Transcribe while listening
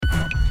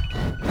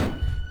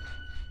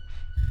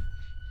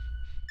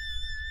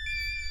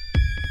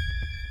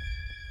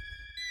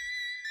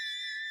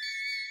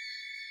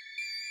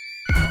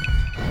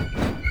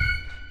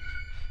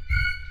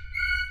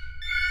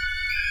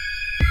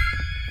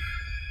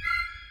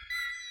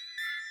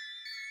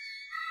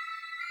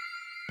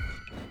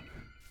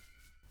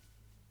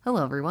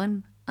Hello,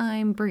 everyone.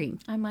 I'm Bri,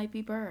 I might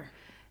be Ber.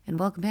 and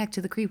welcome back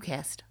to the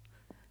Creepcast.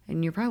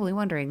 And you're probably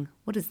wondering,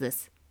 what is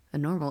this? A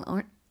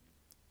normal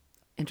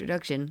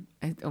introduction?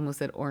 I almost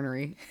said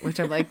ornery, which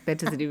I'm like, that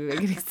doesn't even make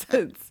any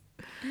sense.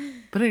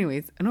 But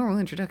anyways, a normal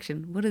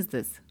introduction. What is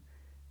this?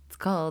 It's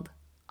called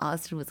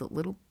Austin Was a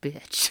Little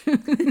Bitch.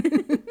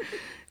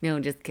 No,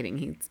 just kidding.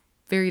 He's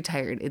very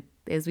tired.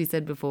 As we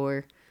said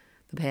before,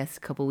 the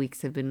past couple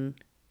weeks have been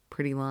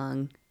pretty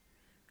long,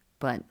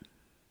 but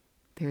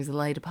there's a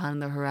light upon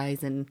the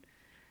horizon.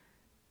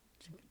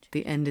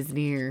 The end is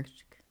near,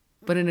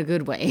 but in a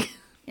good way.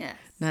 Yes.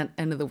 Not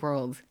end of the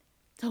world.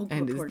 Don't go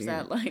End is towards near.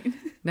 that light.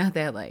 Not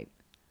that light.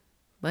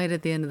 Light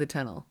at the end of the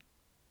tunnel.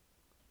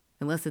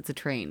 Unless it's a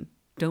train.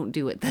 Don't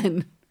do it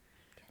then.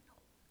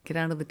 Get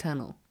out of the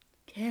tunnel.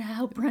 Get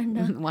out,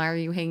 Brenda. Why are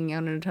you hanging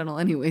out in a tunnel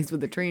anyways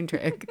with a train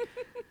track?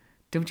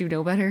 Don't you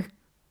know better?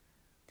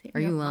 Take Are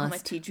me you up, Mama,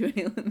 lost? teach you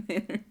any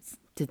manners.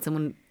 Did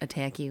someone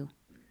attack you?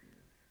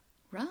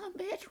 Run,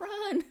 bitch,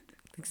 run.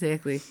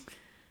 Exactly.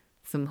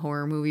 Some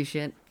horror movie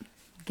shit.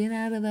 Get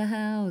out of the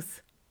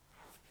house.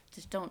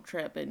 Just don't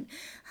trip and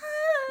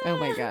Oh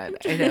my god,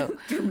 I know.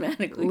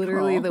 dramatically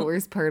Literally crawl. the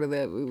worst part of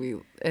that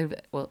movie,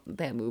 well,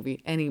 that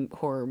movie, any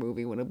horror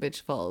movie, when a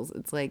bitch falls,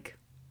 it's like,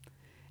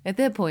 at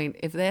that point,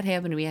 if that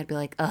happened to me, I'd be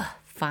like, ugh,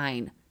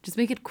 fine. Just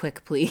make it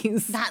quick,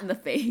 please. Not in the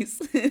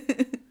face.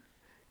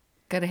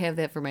 Gotta have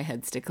that for my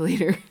head stick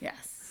later.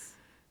 Yes.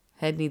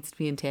 Head needs to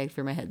be intact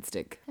for my head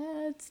stick.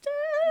 Head stick.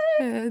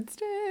 Head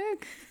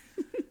stick.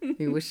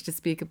 You wish to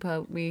speak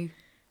about me?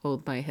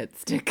 Hold my head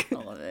stick. I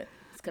love it.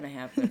 It's gonna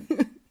happen.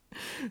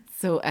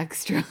 So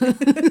extra.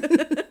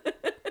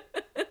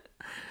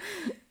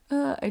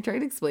 I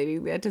tried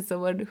explaining that to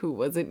someone who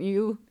wasn't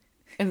you,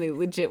 and they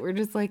legit were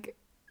just like,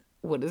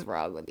 what is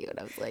wrong with you? And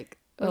I was like,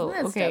 oh,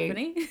 Wasn't that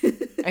okay.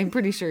 Stephanie? I'm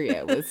pretty sure, yeah,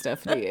 it was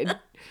Stephanie. And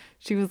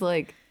she was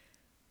like,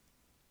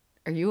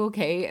 are you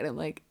okay? And I'm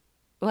like,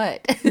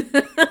 what?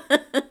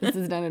 This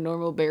is not a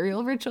normal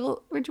burial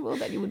ritual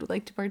that you would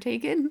like to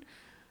partake in?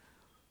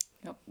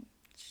 Yep.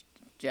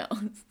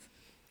 Jealous.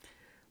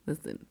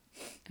 Listen,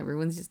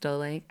 everyone's just all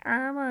like,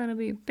 I want to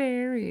be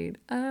buried.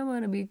 I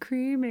want to be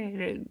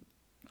cremated.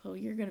 Oh,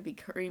 you're gonna be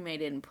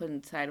cremated and put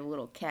inside a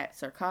little cat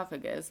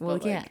sarcophagus. Well,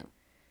 but yeah.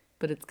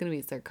 But it's going to be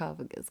a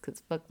sarcophagus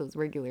because fuck those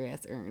regular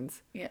ass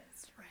urns. Yes,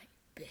 right,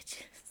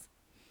 bitches.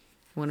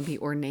 Want to be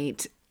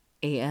ornate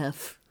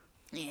AF.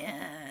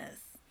 Yes.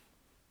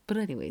 But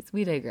anyways,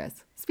 we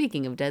digress.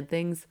 Speaking of dead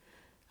things,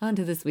 on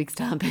to this week's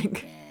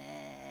topic.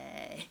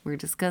 Yay. We're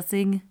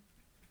discussing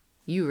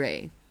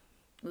Yurei.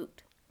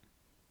 Moot.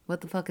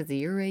 What the fuck is a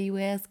Yurei, you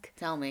ask?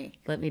 Tell me.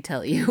 Let me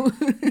tell you.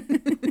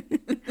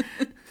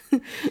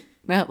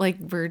 Not like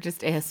Ber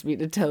just asked me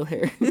to tell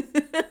her.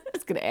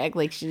 Just gonna act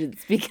like she didn't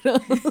speak it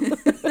up.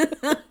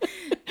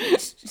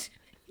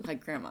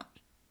 Like Grandma.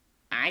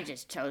 I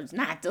just chose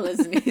not to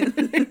listen to you.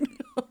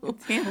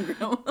 Damn,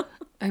 Grandma.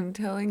 I'm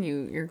telling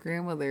you, your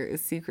grandmother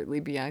is secretly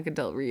Bianca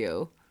Del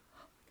Rio.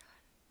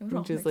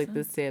 Which is like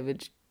this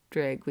savage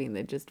drag queen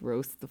that just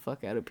roasts the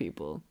fuck out of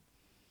people.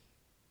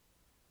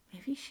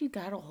 Maybe she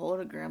got a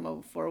hold of Grandma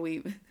before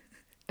we...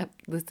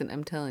 Listen,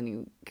 I'm telling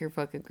you, your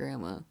fucking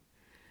grandma.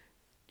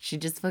 She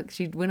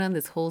went on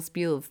this whole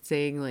spiel of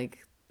saying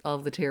like all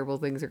of the terrible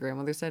things her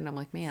grandmother said, and I'm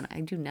like, man,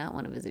 I do not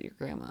want to visit your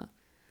grandma.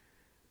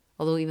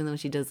 Although even though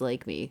she does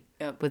like me,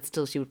 Yep. but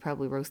still she would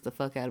probably roast the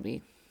fuck out of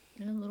me.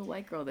 A little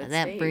white girl that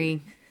That stayed.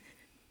 Bri,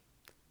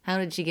 how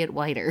did she get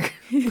whiter?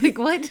 Like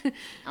what?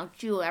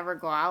 Don't you ever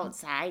go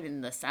outside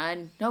in the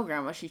sun? No,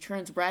 Grandma, she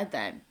turns red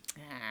then.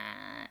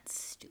 Ah, that's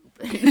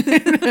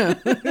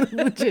stupid.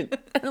 Legit.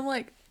 And I'm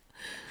like,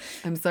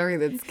 I'm sorry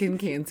that skin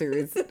cancer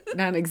is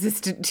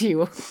non-existent to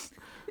you.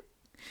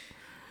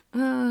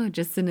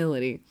 Just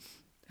senility.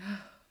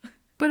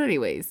 But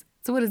anyways,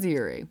 so what is a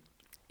Yurei?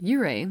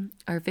 Yurei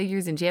are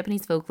figures in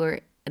Japanese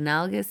folklore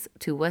analogous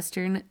to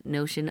Western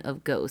notion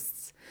of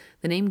ghosts.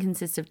 The name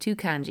consists of two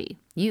kanji,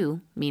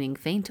 yu, meaning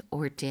faint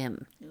or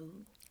dim,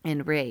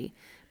 and rei,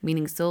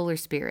 meaning soul or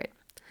spirit.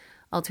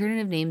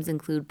 Alternative names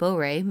include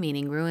borei,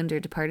 meaning ruined or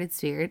departed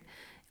spirit,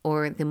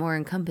 or the more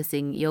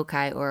encompassing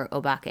yokai or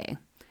obake.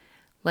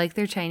 Like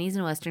their Chinese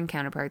and Western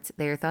counterparts,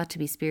 they are thought to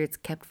be spirits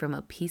kept from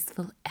a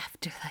peaceful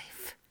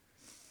afterlife.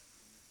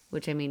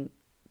 Which, I mean,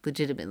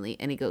 legitimately,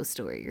 any ghost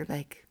story, you're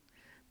like,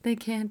 they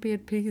can't be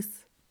at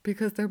peace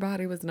because their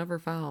body was never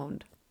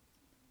found.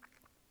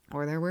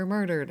 Or they were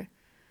murdered.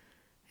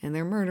 And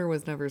their murder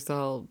was never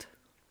solved.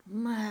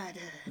 Murdered.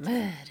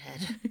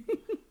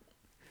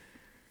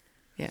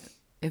 Yeah.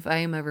 If I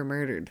am ever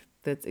murdered,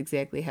 that's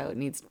exactly how it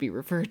needs to be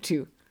referred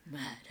to.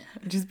 Murdered.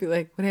 Just be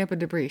like, what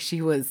happened to Bri?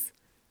 She was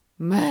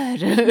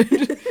murdered.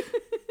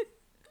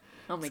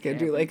 I'll It's make gonna it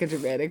do happen. like a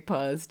dramatic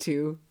pause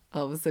too.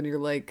 All of a sudden you're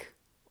like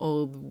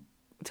old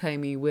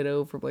timey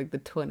widow from like the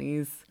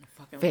 20s.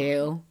 Fucking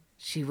Fail.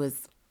 She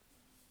was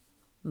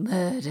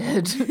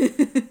murdered.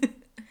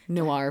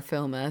 Noir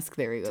film-esque.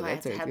 There we go. So I have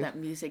That's to what have it's that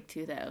music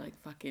too, that like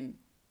fucking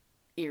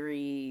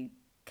eerie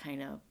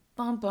kind of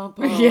bum bum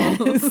bum.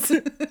 Yes.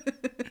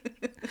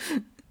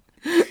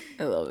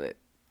 I love it.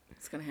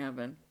 It's gonna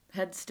happen.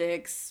 head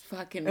sticks,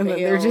 fucking And veils.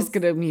 then they're just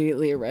going to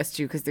immediately arrest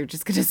you because they're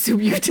just going to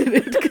assume you did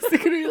it. Because they're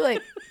going to be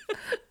like,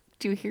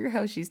 do you hear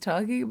how she's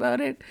talking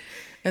about it?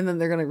 And then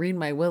they're going to read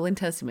my will and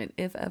testament,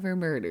 if ever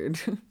murdered.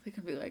 They're going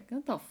to be like,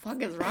 what the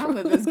fuck is wrong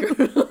with this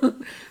girl?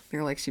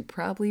 They're like, she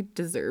probably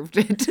deserved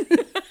it.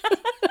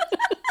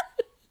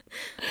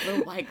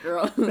 Little white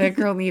girl. That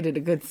girl needed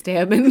a good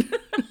stabbing.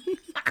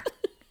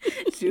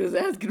 She was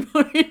asking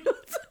for it.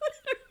 What's the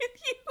matter with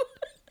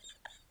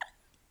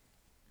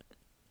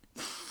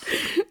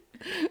you?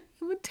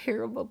 I'm a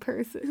terrible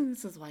person.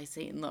 This is why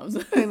Satan loves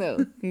us. I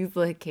know. He's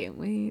like, can't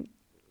wait.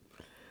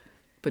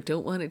 But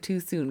don't want it too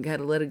soon.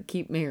 Gotta let it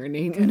keep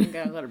marinating.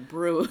 Gotta let it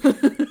brew.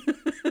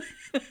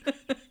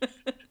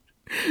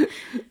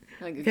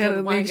 Like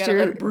Gotta make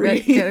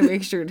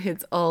sure it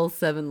hits all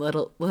 7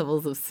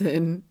 levels of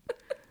sin.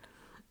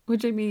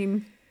 Which, I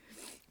mean,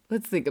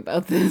 let's think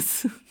about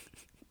this.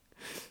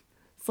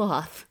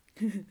 Sloth.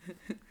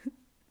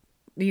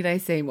 Need I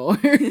say more?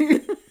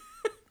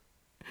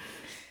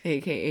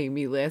 AKA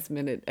me last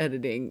minute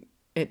editing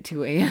at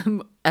 2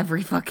 a.m.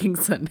 every fucking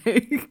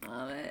Sunday.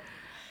 Love it.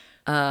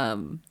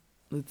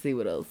 Let's see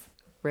what else.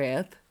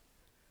 Wrath.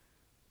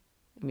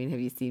 I mean,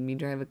 have you seen me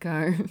drive a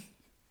car?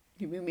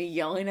 You mean me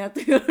yelling at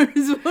the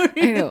others for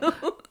you? I know.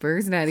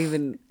 Burr's not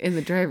even in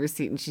the driver's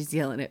seat and she's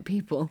yelling at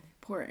people.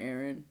 Poor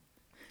Aaron.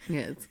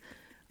 Yes.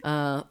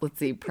 Let's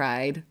see.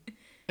 Pride.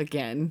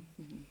 Again.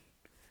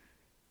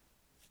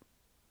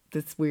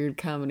 This weird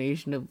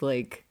combination of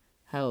like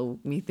how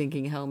me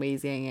thinking how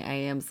amazing I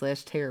am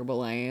 /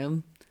 terrible I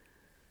am.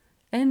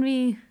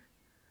 Envy.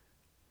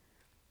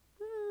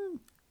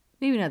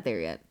 Maybe not there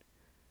yet.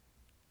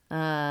 What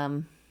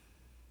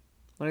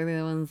are the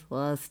other ones?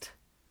 Lust.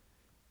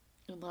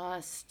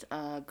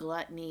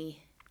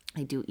 Gluttony.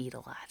 I do eat a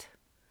lot.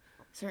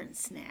 Certain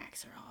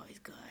snacks are always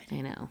good.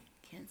 I know.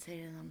 Can't say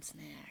to them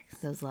snacks.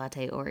 Those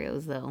latte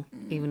Oreos, though,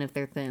 even if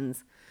they're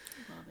thins.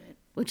 Love it.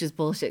 Which is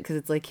bullshit, because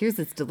it's like, here's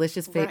this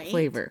delicious fake Right.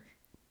 flavor,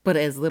 but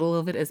as little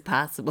of it as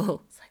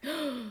possible. It's like,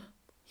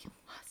 you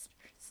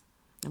bastards.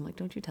 I'm like,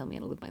 don't you tell me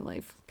how to live my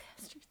life.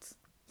 Bastards.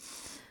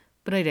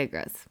 But I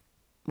digress.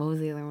 What was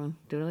the other one?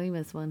 Did I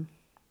miss one?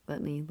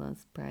 Gluttony,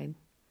 lust, pride,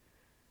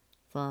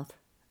 sloth,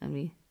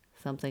 envy,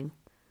 something.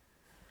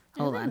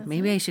 Hold on.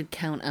 Maybe I should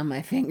count on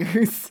my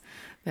fingers.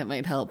 That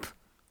might help.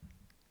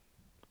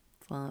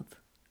 Sloth,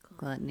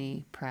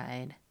 gluttony,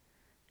 pride,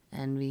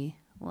 envy,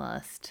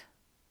 lust,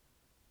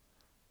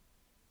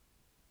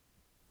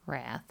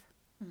 wrath,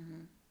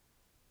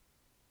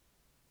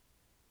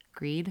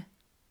 greed.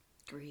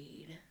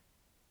 Greed.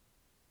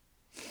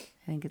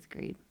 I think it's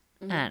greed.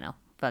 I don't know.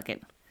 Fuck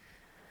it.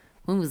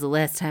 When was the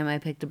last time I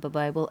picked up a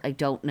Bible? I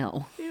don't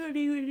know. You don't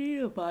even need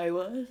a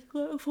Bible. That's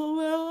what Full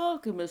Metal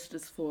Alchemist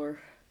is for.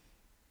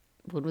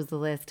 When was the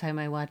last time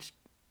I watched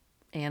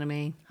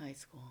anime? High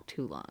school.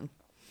 Too long.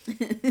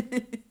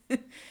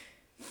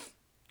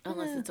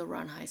 Unless it's a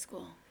run high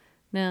school.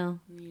 No.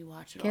 You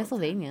watch it all the time.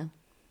 Castlevania.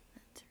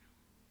 That's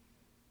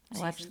true. I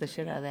watched the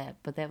shit out of that,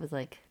 but that was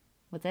like,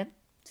 what's that?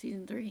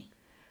 Season 3.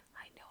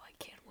 I know, I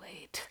can't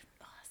wait.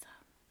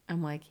 Awesome.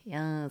 I'm like,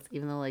 yes,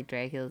 even though like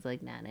Dracula's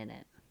like not in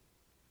it.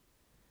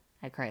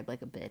 I cried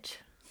like a bitch.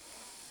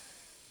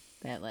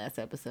 That last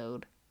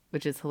episode,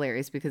 which is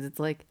hilarious because it's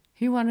like,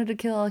 he wanted to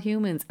kill all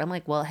humans. I'm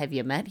like, well, have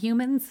you met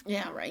humans?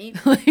 Yeah, right?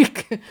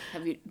 Like,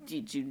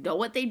 Did you know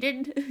what they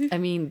did? I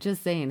mean,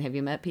 just saying, have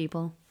you met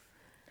people?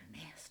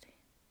 They're nasty.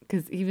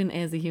 Because even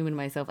as a human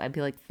myself, I'd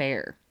be like,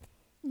 fair.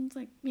 It's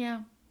like,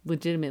 yeah.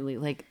 Legitimately,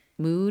 like,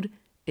 Mood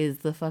is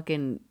the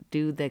fucking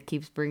dude that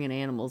keeps bringing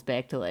animals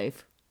back to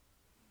life.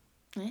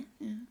 Yeah.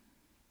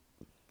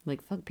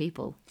 Like, fuck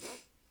people.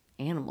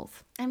 Animals.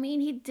 I mean,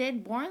 he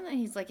did warn that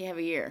he's like, you have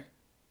a year.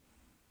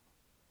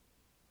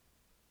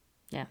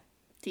 Yeah.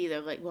 To either,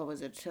 like, what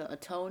was it, to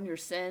atone your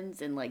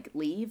sins and, like,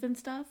 leave and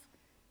stuff?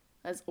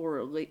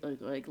 Or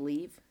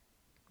leave?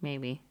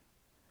 Maybe.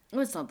 It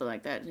was something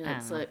like that. You know,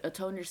 it's like,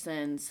 atone your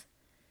sins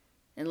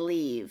and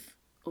leave.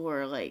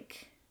 Or,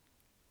 like,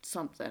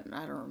 something.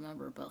 I don't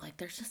remember. But, like,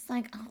 there's just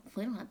like, oh,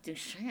 we don't have to do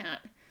shit.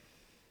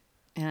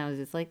 And I was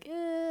just like,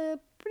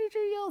 pretty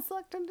sure y'all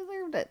sucked and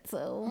deserved it,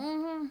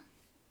 so.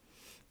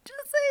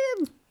 Just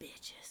saying.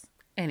 Bitches.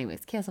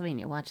 Anyways,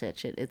 Castlevania, watch that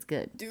shit. It's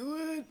good. Do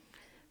it.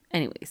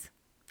 Anyways,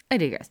 I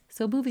digress.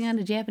 So moving on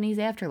to Japanese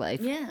afterlife.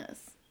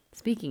 Yes.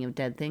 Speaking of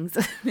dead things,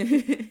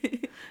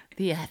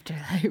 the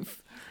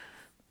afterlife.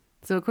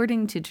 So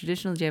according to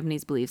traditional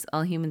Japanese beliefs,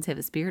 all humans have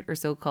a spirit or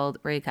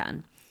so-called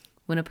reikon.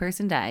 When a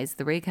person dies,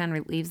 the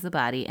reikon leaves the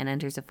body and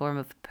enters a form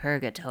of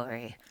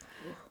purgatory,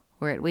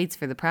 where it waits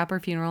for the proper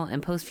funeral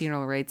and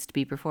post-funeral rites to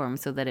be performed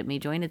so that it may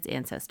join its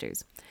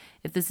ancestors.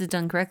 If this is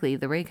done correctly,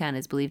 the reikon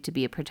is believed to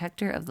be a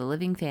protector of the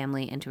living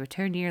family and to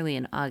return yearly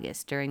in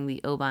August during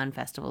the Oban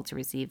festival to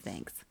receive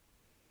thanks.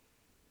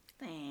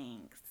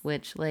 Thanks.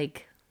 Which,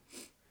 like,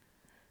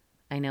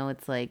 I know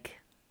it's like,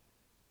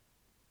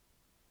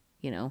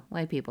 you know,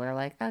 white people are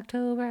like,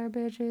 October,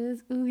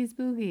 bitches, oogie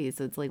spooky.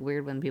 So it's like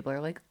weird when people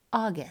are like,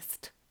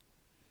 August.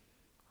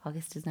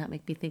 August does not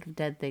make me think of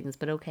dead things,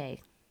 but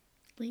okay.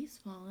 Leaves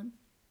falling.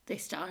 They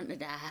starting to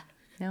die.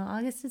 No,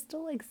 August is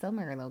still like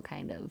summer though,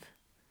 kind of.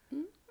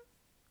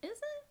 Is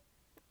it?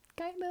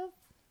 Kind of.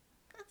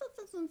 I thought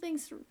that's when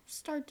things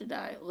start to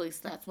die. At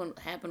least that's when it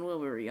happened when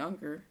we were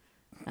younger.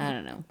 I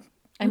don't know.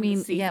 I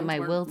mean, yeah, my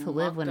will to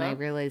live when I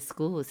realized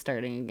school was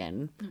starting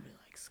again. Nobody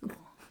likes school.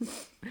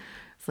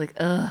 It's like,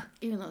 ugh.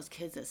 Even those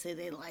kids that say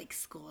they like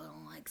school,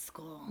 don't like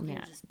school.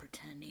 They're just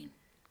pretending.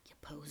 You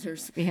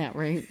posers. Yeah,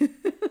 right.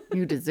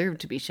 You deserve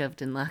to be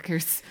shoved in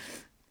lockers.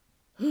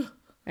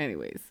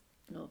 Anyways.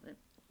 Okay.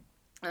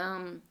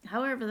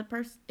 However,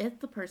 if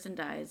the person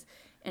dies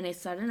in a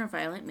sudden or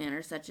violent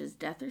manner, such as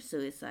death or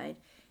suicide,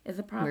 is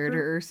a proper...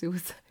 Murder or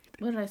suicide.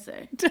 What did I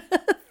say?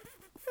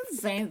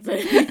 Same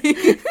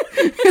thing.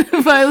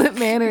 Violent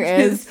manner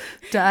as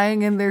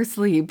dying in their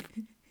sleep.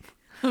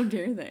 How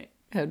dare they?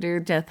 How dare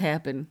death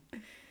happen?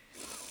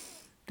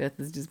 Death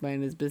is just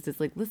minding his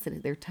business. Like,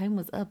 listen, their time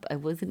was up. I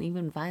wasn't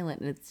even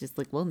violent. And it's just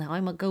like, well, now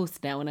I'm a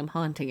ghost now and I'm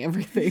haunting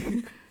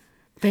everything.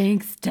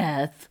 Thanks,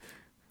 death.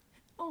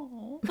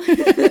 Oh.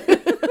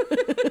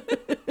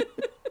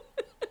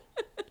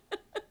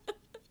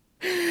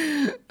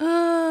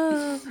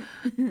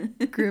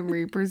 Grim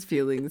Reaper's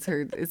feelings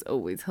hurt is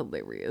always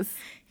hilarious.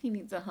 He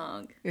needs a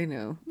hug. I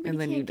know. But and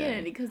then you die. Can't get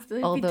any because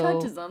if he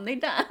touches them, they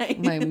die.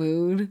 My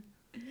mood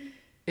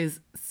is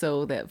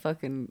so that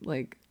fucking,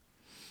 like,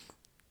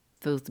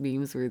 those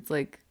memes where it's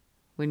like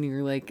when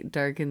you're like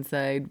dark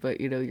inside,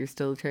 but you know, you're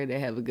still trying to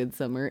have a good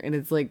summer. And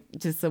it's like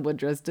just someone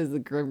dressed as a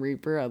Grim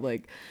Reaper on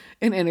like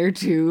an inner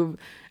tube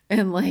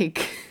and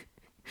like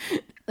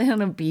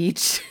on a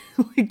beach,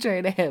 like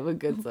trying to have a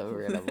good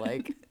summer. And I'm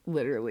like,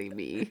 literally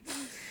me.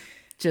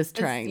 Just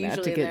trying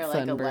not to get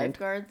sunburned. Like a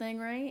lifeguard thing,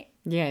 right?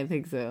 Yeah, I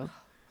think so.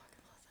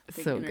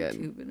 Big so inner good.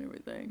 Tube and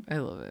everything. I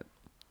love it.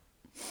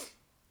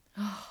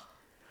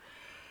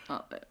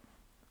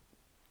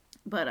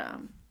 But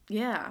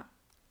yeah,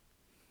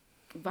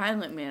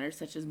 violent manners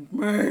such as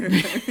murder,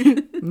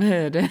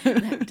 murder,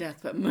 not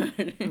death, but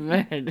murder,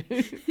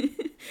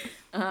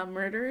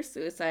 murder or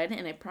suicide,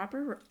 and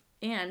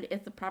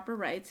if the proper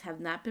rites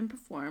have not been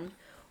performed,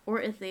 or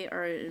if they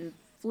are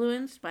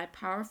influenced by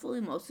powerful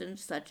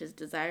emotions such as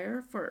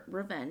desire for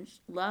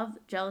revenge, love,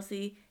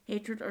 jealousy,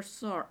 hatred, or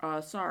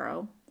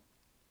sorrow,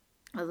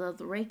 although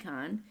the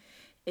Reikon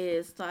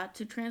is thought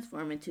to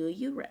transform into a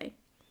Yūrei,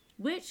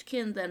 which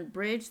can then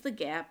bridge the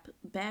gap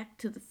back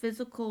to the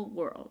physical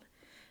world.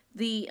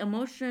 The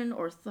emotion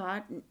or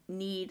thought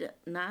need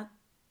not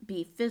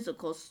be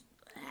physical.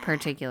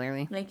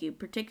 Particularly. Thank you.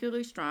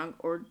 Particularly strong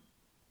or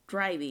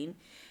driving,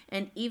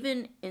 and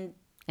even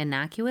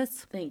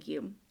innocuous? Thank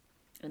you.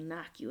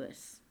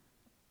 Innocuous.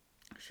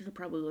 I should have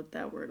probably looked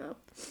that word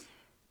up.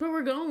 But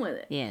we're going with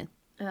it. Yeah.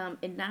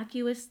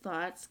 Innocuous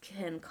thoughts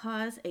can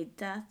cause a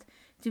death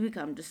to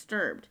become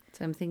disturbed.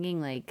 So I'm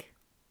thinking like,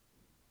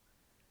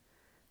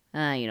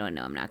 you know what?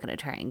 No, I'm not going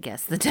to try and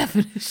guess the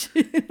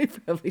definition. I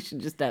probably should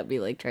just not be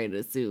like trying to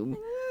assume.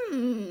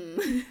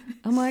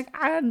 I'm like,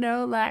 I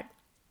know like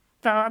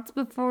thoughts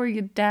before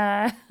you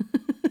die.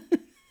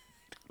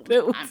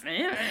 I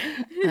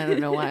don't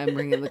know why I'm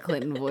bringing the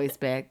Clinton voice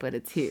back, but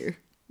it's here.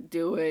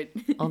 Do it.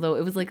 Although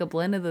it was like a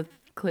blend of the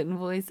Clinton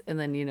voice and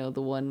then, you know,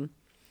 the one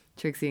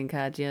Trixie and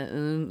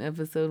Katya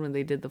episode when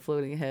they did the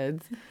floating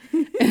heads.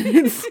 And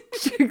it's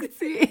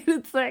Trixie and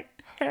it's like,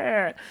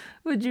 hey,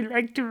 would you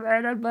like to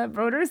ride on my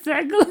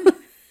motorcycle?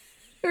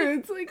 Or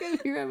it's like,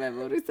 if you're on my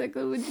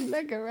motorcycle, would you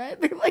like a ride?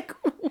 They're like,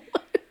 what?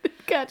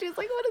 Katya's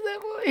like, what is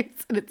that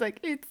voice? And it's like,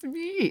 it's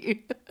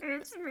me.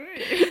 It's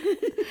me.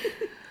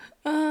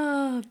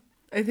 I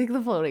think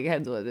the floating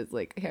heads one is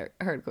like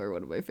hardcore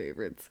one of my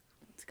favorites.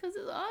 It's because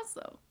it's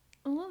awesome.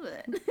 I love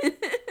it.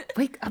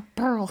 Wake up,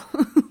 Pearl.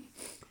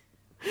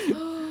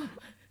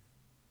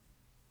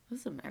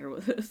 What's the matter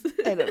with this?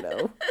 I don't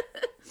know.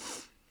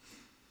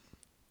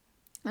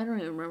 I don't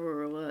even remember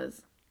where it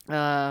was.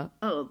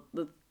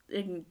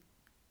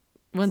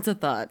 Once a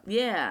thought.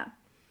 Yeah.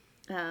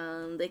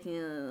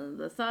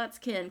 The thoughts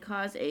can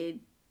cause a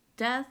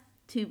death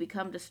to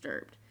become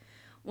disturbed.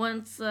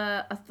 Once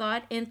a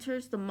thought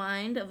enters the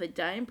mind of a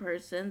dying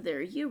person,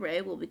 their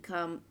Yurei will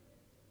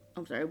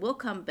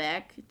come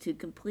back to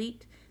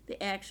complete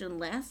the action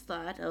last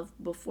thought of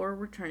before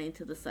returning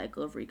to the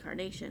cycle of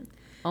reincarnation.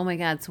 Oh my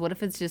God. So what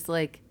if it's just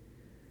like,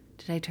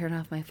 did I turn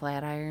off my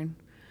flat iron?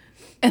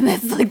 And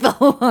that's like the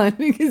whole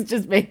haunting is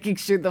just making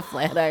sure the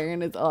flat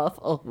iron is off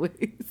always.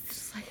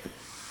 Just like,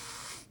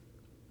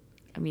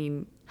 I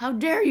mean, how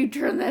dare you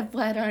turn that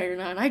flat iron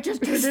on? I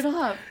just turned it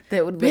off.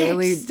 That would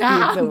barely be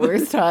the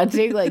worst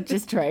haunting. Like,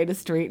 just try to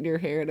straighten your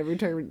hair, and every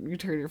time you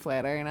turn your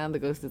flat iron on, the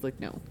ghost is like,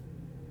 no.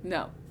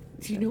 No.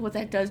 Do you know what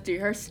that does to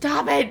your hair?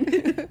 Stop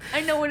it!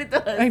 I know what it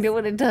does. I know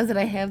what it does, and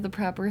I have the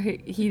proper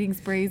heating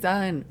sprays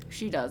on.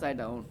 She does, I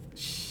don't.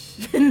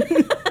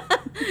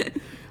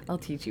 I'll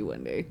teach you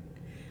one day.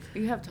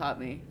 You have taught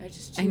me. I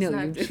just choose I know,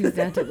 not you choose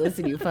not to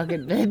listen, you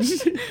fucking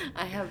bitch.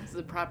 I have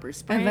the proper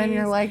sprays. And then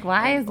you're like,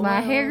 why is my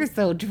hair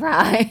so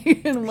dry?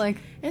 And I'm like,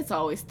 it's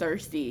always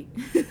thirsty.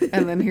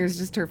 And then here's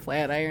just her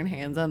flat iron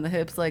hands on the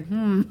hips like,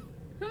 I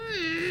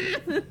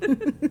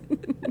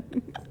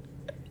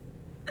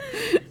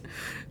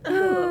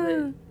love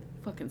it.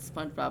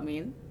 SpongeBob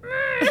mean?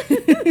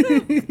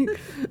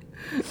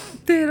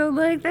 They don't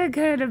like that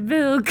kind of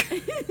milk.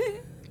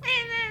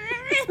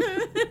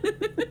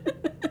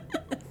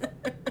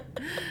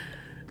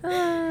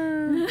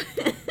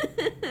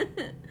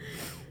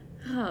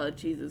 Oh,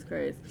 Jesus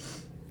Christ.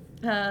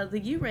 The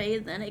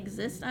Yūrei then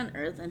exists on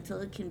Earth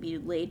until it can be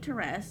laid to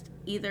rest,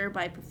 either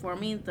by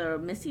performing the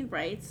missing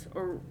rites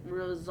or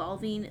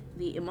resolving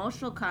the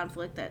emotional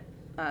conflict that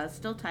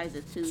still ties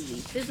it to the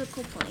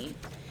physical plane.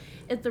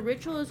 If the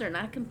rituals are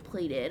not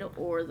completed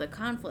or the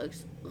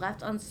conflicts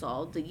left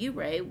unsolved, the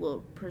Yūrei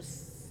will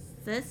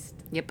persist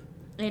Yep.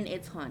 in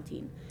its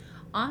haunting.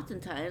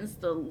 Oftentimes,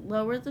 the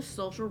lower the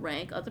social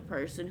rank of the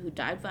person who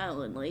died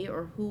violently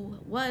or who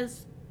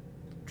was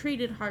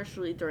treated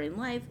harshly during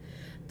life,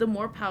 the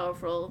more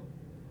powerful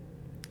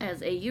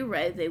as a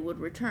Yurei they would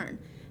return.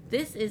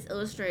 This is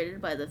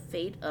illustrated by the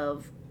fate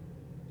of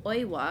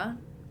Oiwa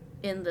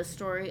in the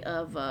story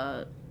of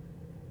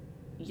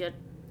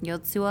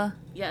Yotsua?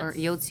 Yes. Or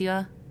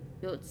Yotsuya?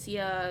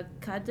 Yotsuya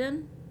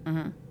Kaden,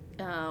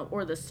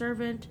 or the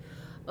servant.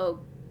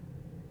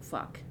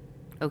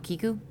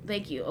 Okiku?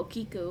 Thank you,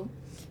 Okiku,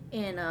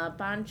 in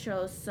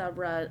Bancho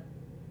Sabra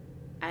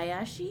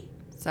Ayashi.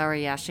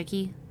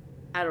 Sarayashiki?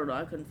 I don't know.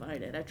 I couldn't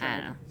find it. I tried. I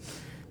don't know.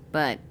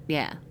 But,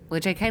 yeah.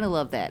 Which I kind of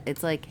love that.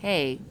 It's like,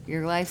 hey,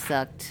 your life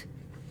sucked.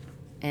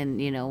 And,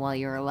 while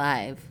you're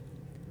alive.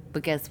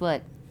 But guess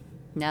what?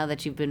 Now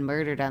that you've been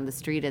murdered on the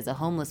street as a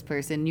homeless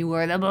person, you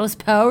are the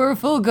most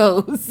powerful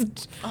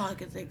ghost. All I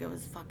could think of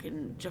was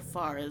fucking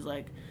Jafar as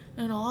like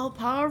an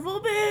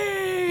all-powerful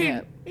being.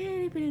 Yeah.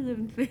 Itty bitty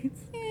living things.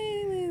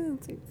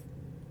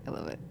 I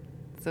love it.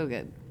 So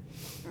good.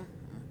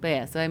 But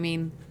yeah, so I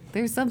mean,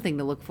 there's something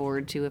to look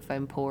forward to if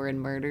I'm poor and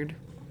murdered.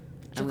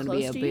 I'm going to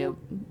be a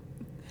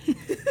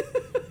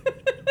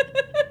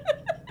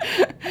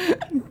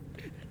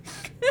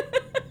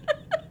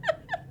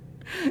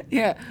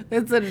Yeah,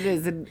 that's what it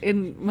is.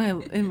 In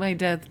my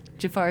death,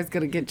 Jafar's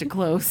gonna get you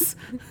close.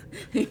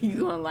 You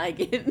gonna like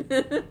it.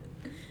 As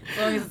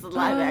long as it's a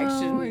live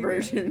action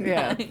version.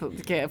 Yeah,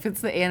 yeah. If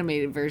it's the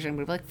animated version,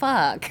 we'd be like,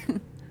 fuck.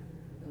 And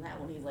that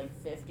one, he's like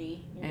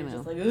 50. I You're know.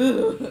 just like,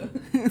 ugh.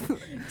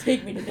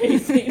 Take me today,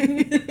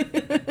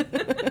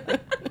 Satan.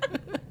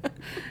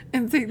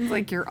 And Satan's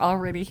like, you're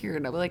already here.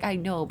 And I'm like, I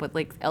know, but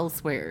like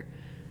elsewhere.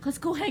 Let's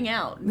go hang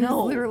out. There's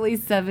No. literally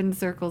 7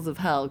 circles of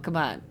hell. Come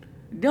on.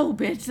 No,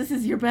 bitch, this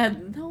is your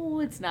bed.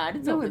 No, it's not.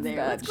 It's over it's there.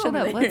 not. Let's go Shut over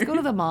up. there. Let's go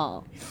to the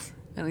mall.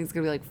 And he's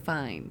gonna be like,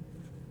 fine.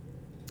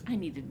 I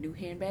need a new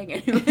handbag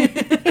anyway.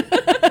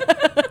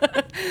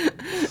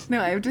 No,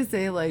 I have to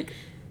say, like,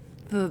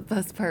 the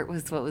best part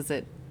was, what was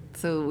it?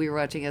 So we were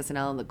watching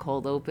SNL in the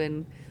cold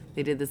open.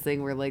 They did this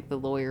thing where, like, the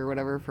lawyer or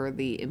whatever for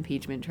the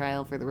impeachment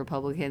trial for the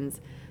Republicans,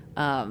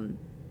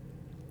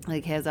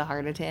 like, has a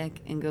heart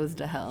attack and goes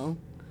to hell.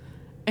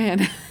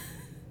 And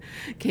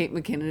Kate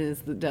McKinnon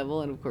is the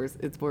devil, and of course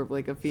it's more of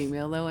like a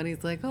female though. And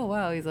he's like, "Oh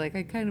wow," he's like,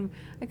 "I kind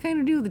of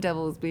knew the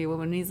devil was be a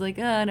woman." And he's like,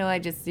 "Oh no, I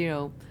just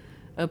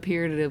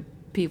appear to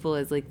people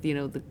as like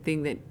the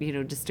thing that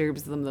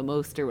disturbs them the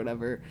most or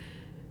whatever."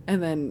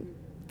 And then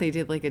they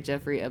did like a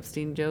Jeffrey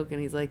Epstein joke, and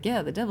he's like,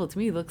 "Yeah, the devil to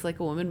me looks like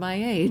a woman my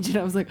age," and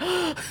I was like,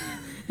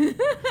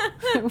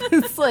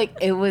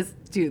 it was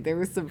dude. There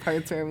were some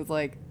parts where I was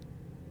like,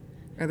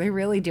 "Are they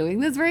really doing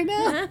this right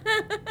now?"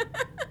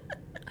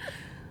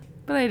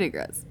 But I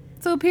digress.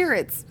 So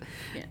pirates.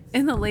 Yes.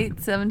 In the late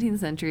 17th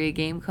century, a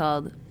game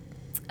called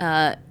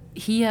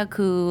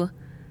Hyaku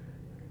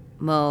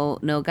Mo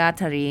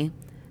Nogatari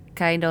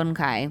Kaidon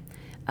Kai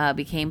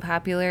became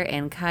popular,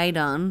 and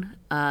Kaidon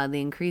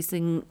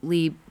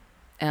increasingly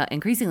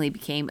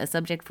became a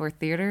subject for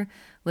theater,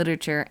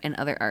 literature, and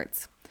other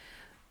arts.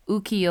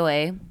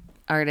 Ukiyo-e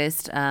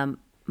artist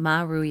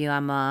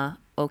Maruyama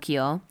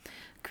Okio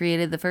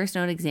created the first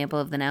known example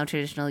of the now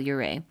traditional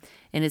Yurei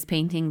in his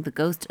painting The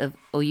Ghost of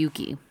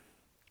Oyuki.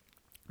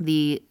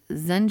 The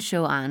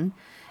Zenshoan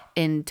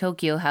in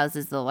Tokyo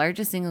houses the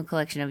largest single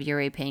collection of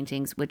Yurei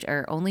paintings, which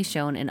are only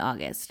shown in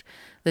August,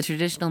 the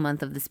traditional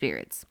month of the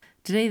spirits.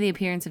 Today, the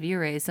appearance of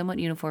Yurei is somewhat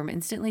uniform,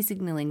 instantly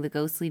signaling the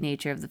ghostly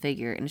nature of the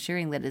figure and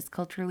ensuring that it is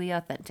culturally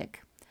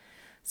authentic.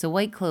 So,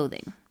 white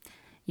clothing.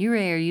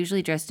 Yurei are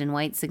usually dressed in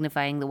white,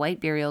 signifying the white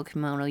burial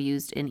kimono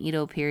used in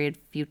Edo period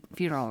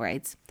funeral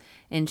rites.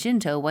 In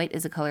Shinto, white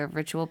is a color of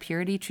ritual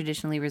purity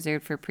traditionally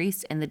reserved for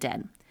priests and the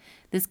dead.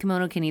 This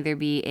kimono can either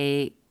be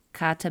a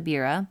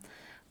katabira,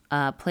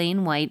 a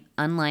plain white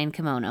unlined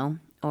kimono,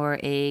 or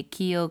a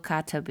kyo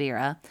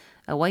katabira,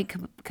 a white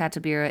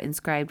katabira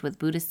inscribed with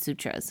Buddhist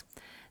sutras.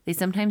 They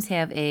sometimes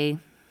have a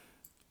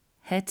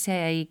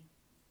hete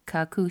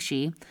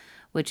kakushi,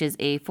 which is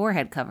a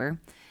forehead cover.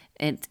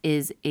 It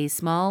is a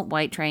small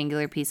white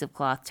triangular piece of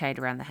cloth tied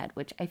around the head,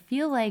 which I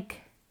feel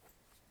like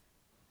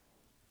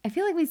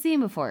we've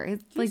seen before.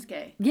 It's like,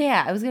 Yusuke.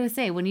 yeah, I was gonna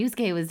say when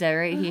Yusuke was dead,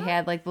 right? He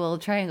had like the little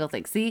triangle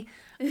thing. See,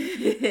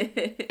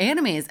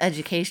 anime is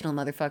educational,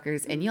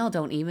 motherfuckers, and y'all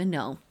don't even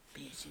know,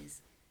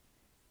 Bitches.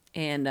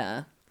 And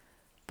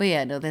but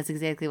yeah, no, that's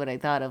exactly what I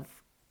thought of.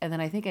 And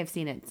then I think I've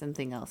seen it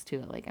something else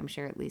too. Like I'm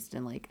sure at least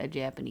in like a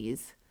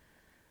Japanese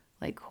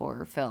like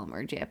horror film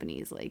or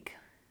Japanese like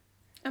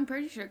I'm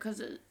pretty sure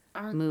because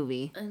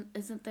movie.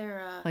 Isn't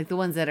there like the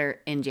ones that are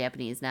in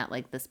Japanese, not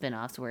like the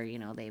spin-offs where, you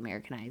know, they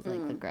Americanize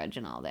like The Grudge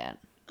and all that.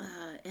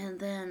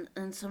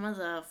 and some of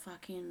the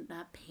fucking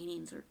not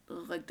paintings or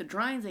like the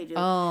drawings they do.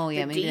 Oh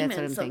yeah, the maybe that's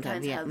what I'm demons thinking of.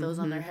 sometimes Yeah. have those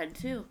on their head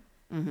too.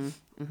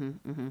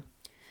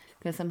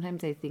 Because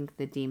sometimes I think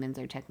the demons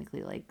are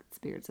technically like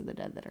spirits of the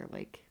dead that are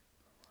like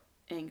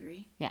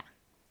Angry. yeah.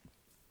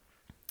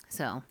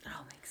 So It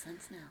all makes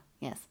sense now.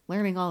 yes,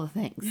 learning all the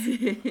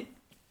things.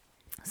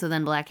 So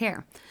then black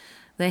hair.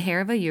 The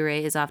hair of a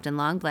Yurei is often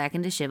long, black,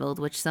 and disheveled,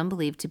 which some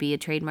believe to be a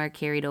trademark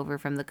carried over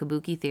from the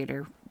kabuki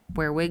theater,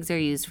 where wigs are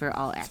used for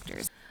all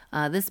actors.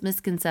 This is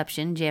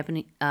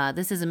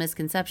a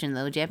misconception,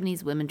 though.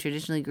 Japanese women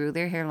traditionally grew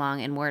their hair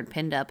long and wore it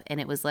pinned up, and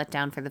it was let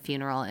down for the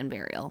funeral and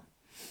burial,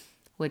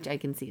 which I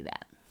can see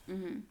that.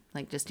 Mm-hmm.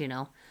 Like just, you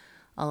know,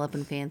 all up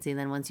and fancy, and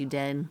then once you're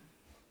dead,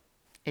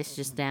 it's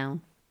just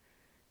down.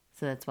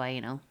 So that's why,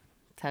 you know,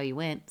 that's how you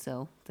went.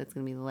 So that's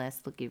going to be the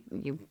last look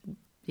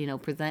you know,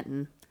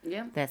 presenting.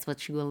 Yeah. That's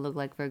what you gonna look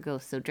like for a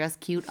ghost. So dress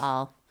cute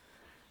all.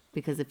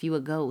 Because if you a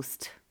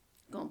ghost,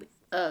 Gonna be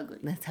ugly.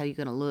 that's how you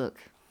gonna look.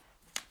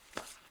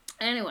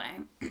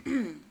 Anyway,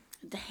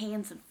 the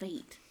hands and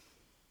feet.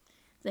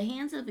 The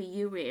hands of a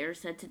Yūrei are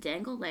said to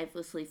dangle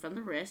lifelessly from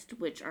the wrist,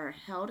 which are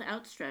held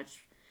outstretched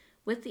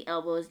with the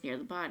elbows near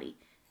the body.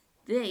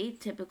 They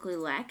typically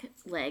lack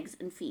legs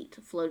and feet,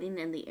 floating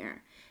in the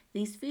air.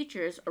 These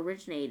features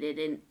originated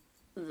in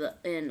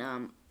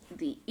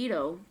the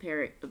Edo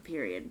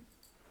period.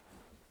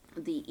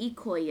 The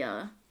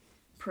Ikoya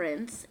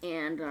prints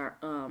and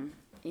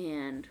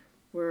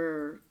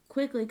were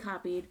quickly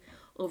copied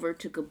over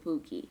to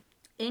kabuki.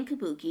 In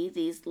kabuki,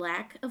 these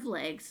lack of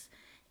legs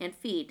and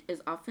feet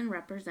is often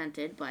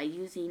represented by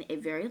using a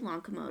very long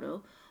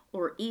komodo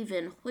or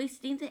even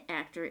hoisting the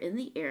actor in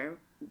the air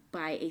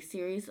by a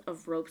series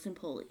of ropes and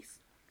pulleys.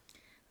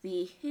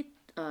 The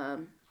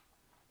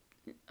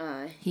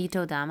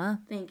Hitodama?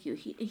 Thank you.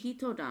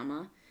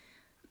 Hitodama.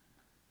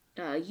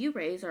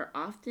 Yureis are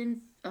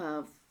often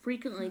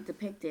frequently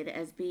depicted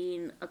as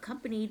being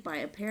accompanied by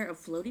a pair of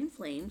floating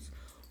flames,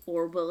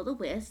 or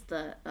will-o'-the-wisp,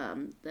 the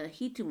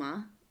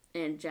hituma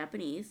in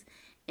Japanese,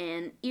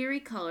 and eerie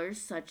colors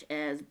such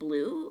as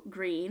blue,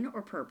 green,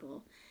 or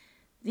purple.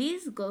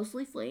 These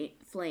ghostly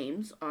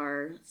flames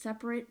are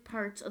separate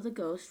parts of the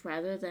ghost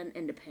rather than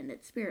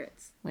independent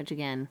spirits. Which,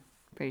 again,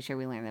 pretty sure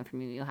we learned that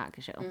from Yu Yu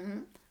Hakusho.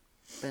 Mm-hmm.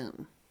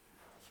 Boom.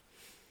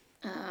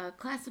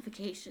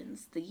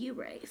 Classifications, the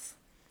Yureis.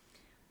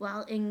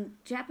 While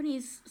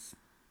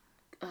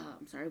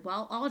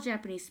all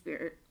Japanese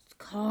spirits,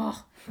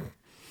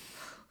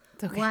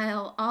 Okay.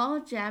 while all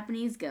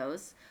Japanese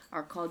ghosts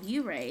are called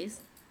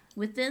Yureis,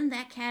 within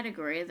that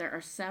category there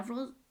are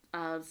several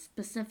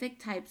specific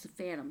types of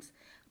phantoms,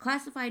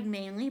 classified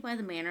mainly by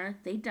the manner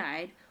they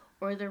died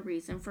or their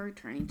reason for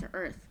returning to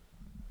Earth.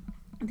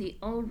 The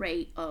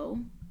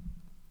Orei-o,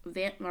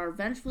 or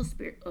vengeful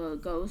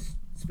ghost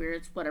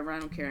spirits, whatever, I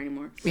don't care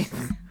anymore.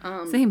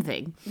 Same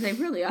thing. They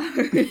really are.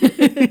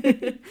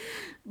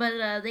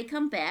 But they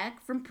come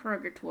back from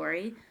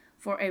purgatory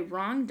for a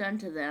wrong done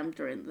to them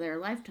during their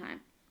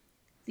lifetime.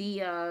 The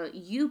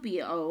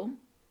Ubo,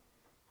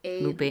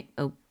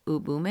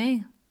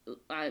 Ubume?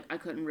 I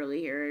couldn't really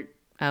hear it.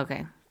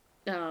 Okay.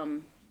 But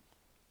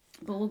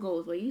we'll go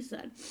with what you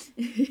said.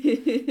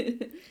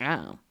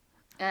 Oh.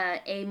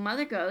 A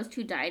mother ghost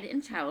who died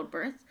in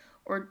childbirth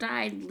or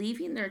died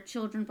leaving their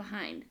children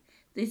behind.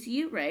 This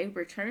Yurei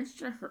returns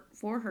to her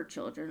for her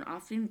children,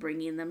 often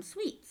bringing them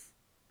sweets.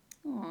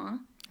 Aww.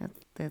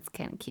 That's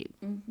kind of cute.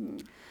 Mm-hmm.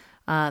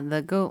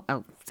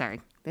 Oh,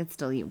 sorry. That's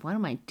still you. What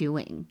am I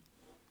doing?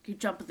 You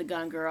jump at the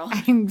gun, girl.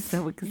 I'm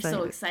so excited. You're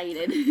so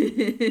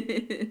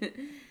excited.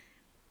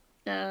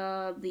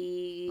 The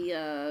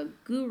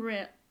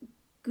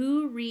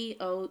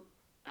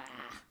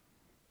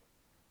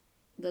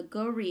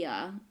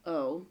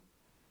Goria-o.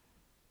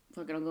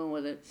 Fucking, I'm going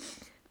with it.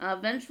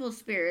 Vengeful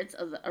spirits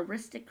of the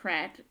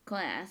aristocrat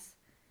class,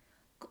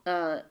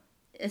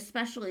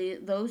 especially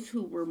those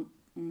who were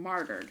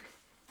martyred.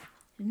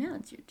 And now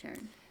it's your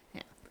turn.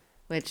 Yeah.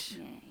 Which,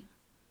 Yay.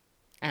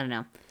 I don't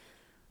know.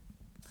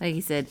 Like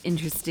you said,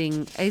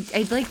 interesting.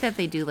 I like that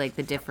they do like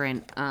the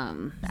different.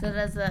 So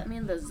does that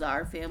mean the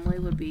Tsar family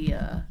would be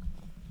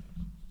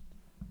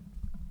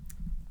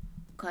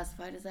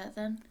classified as that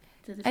then?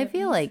 I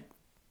feel like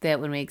that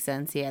would make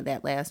sense. Yeah,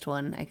 that last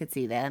one, I could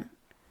see that.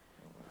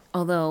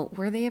 Although,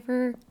 were they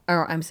ever?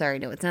 Oh, I'm sorry.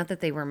 No, it's not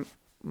that they were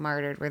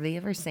martyred. Were they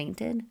ever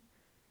sainted?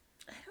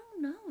 I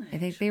don't know. I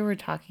think they were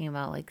talking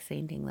about like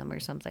sainting them or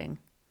something.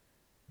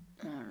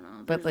 I don't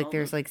know. But like,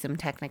 there's like some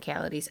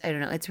technicalities. I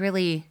don't know. It's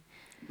really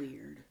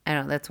weird. I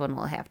don't know. That's one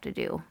we'll have to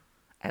do.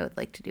 I would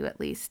like to do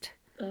at least.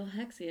 Oh,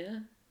 heck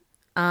yeah.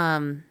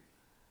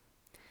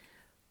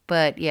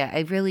 But yeah, I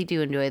really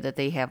do enjoy that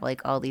they have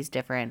like all these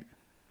different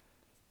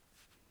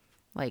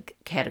like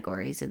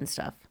categories and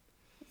stuff.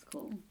 That's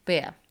cool. But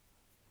yeah,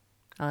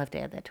 I'll have to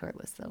add that to our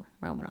list though.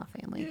 Romanoff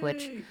family,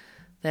 which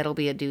that'll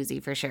be a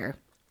doozy for sure.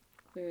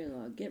 Very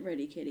long. Get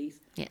ready, kitties.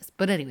 Yes,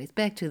 but anyways,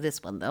 back to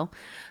this one though.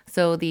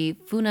 So the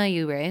Funa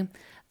Yūrei,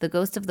 the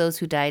ghost of those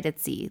who died at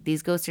sea.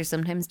 These ghosts are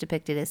sometimes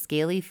depicted as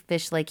scaly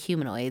fish-like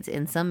humanoids,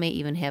 and some may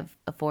even have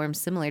a form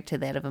similar to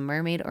that of a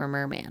mermaid or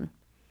merman.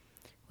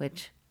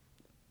 Which,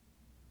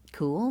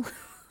 cool.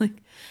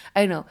 Like,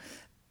 I don't know,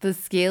 the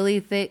scaly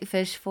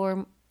fish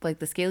form, like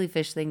the scaly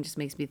fish thing, just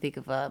makes me think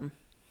of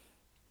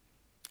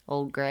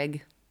old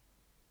Greg.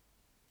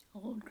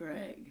 Old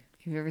Greg.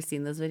 Have you ever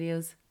seen those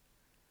videos?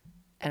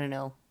 I don't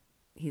know.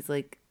 He's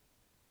like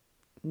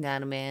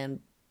not a man,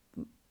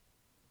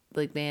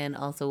 like man,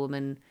 also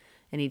woman,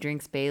 and he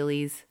drinks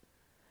Baileys.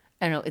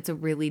 I don't know. It's a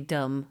really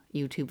dumb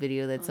YouTube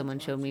video that someone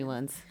showed me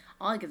once.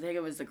 All I could think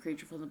of was the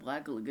creature from the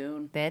Black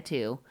Lagoon. That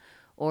too.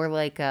 Or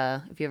like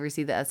if you ever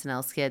see the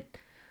SNL skit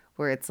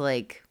where it's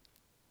like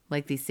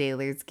these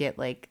sailors get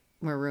like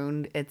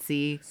marooned at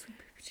sea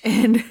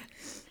and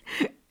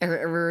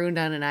or marooned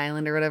on an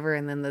island or whatever,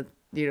 and then the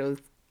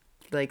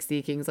like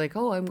Sea King's like,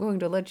 oh, I'm going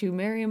to let you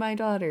marry my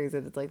daughters,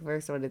 and it's like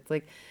first one, it's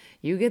like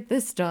you get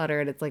this daughter,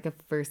 and it's like a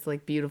first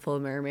like beautiful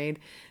mermaid,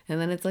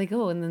 and then it's like,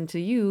 oh, and then to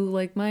you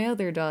like my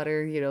other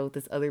daughter,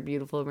 this other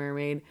beautiful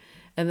mermaid,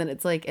 and then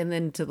it's like, and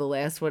then to the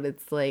last one,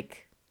 it's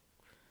like,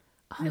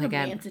 oh my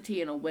god,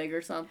 Entity in a wig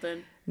or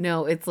something.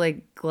 No, it's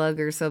like Glug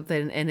or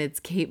something, and it's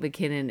Kate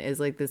McKinnon as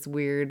like this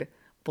weird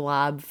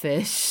blob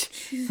fish,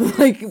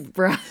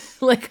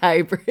 like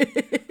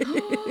hybrid.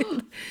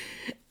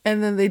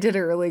 And then they did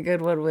a really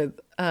good one with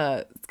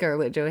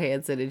Scarlett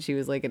Johansson, and she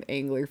was like an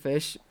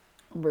anglerfish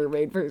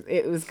mermaid.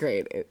 It was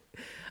great.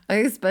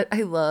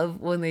 I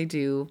love when they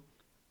do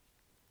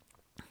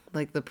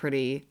like the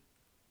pretty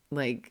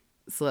like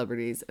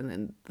celebrities, and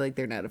then like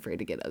they're not afraid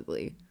to get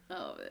ugly.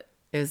 Oh,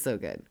 it was so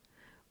good.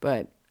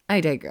 But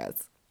I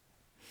digress.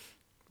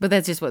 But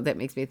that's just what that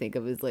makes me think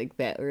of, is like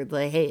that, or it's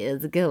like, hey,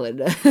 how's it going?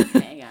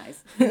 Hey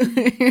guys.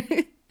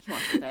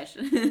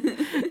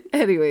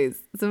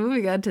 Anyways, so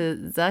moving on to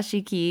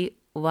Zashiki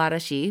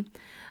Warashi,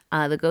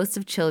 the ghosts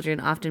of children,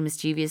 often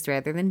mischievous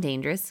rather than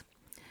dangerous.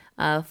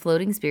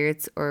 Floating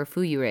spirits, or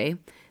Fuyurei.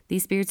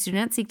 These spirits do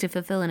not seek to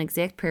fulfill an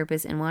exact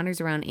purpose and wanders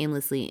around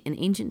aimlessly. In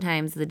ancient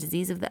times, the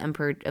disease of the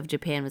emperor of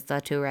Japan was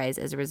thought to arise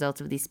as a result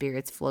of these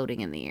spirits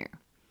floating in the air.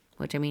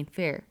 Which, I mean,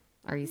 fair.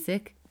 Are you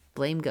sick?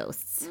 Blame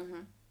ghosts. Mm-hmm.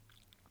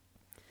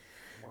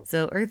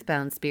 So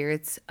earthbound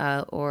spirits,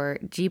 or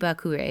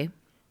Jibakure,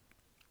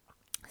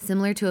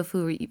 similar to a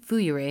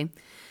Fuyurei,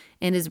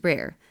 and is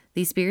rare.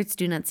 These spirits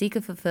do not seek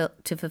to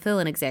fulfill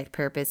an exact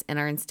purpose and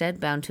are instead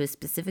bound to a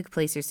specific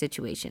place or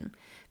situation.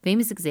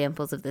 Famous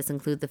examples of this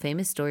include the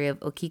famous story of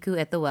Okiku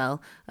at the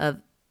well,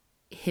 of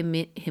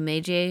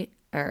Himeji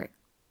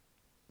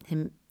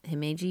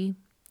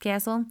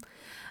Castle,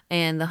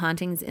 and the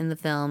hauntings in the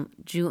film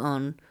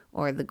Ju-on,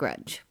 or The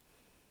Grudge.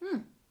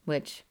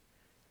 Which,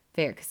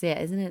 fair, because yeah,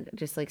 isn't it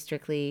just like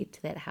strictly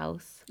to that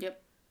house? Yep.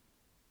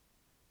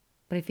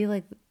 But I feel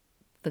like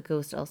the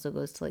ghost also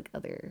goes to like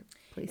other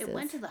places. It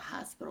went to the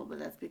hospital, but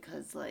that's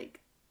because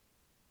like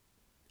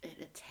it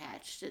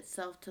attached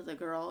itself to the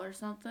girl or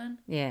something.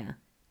 Yeah.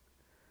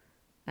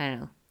 I don't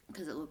know.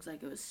 Because it looks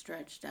like it was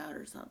stretched out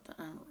or something.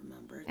 I don't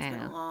remember. It's been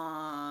a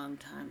long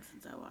time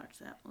since I watched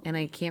that movie. And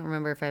I can't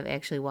remember if I've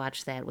actually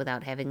watched that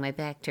without having my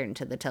back turned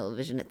to the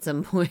television at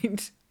some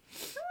point.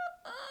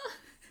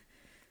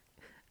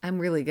 I'm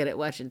really good at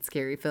watching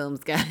scary films,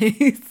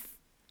 guys.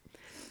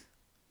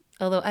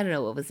 Although, I don't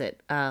know, what was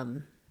it?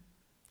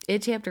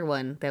 It Chapter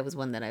 1, that was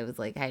one that I was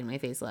like hiding my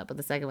face a lot. But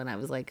the second one, I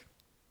was like,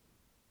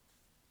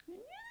 yeah,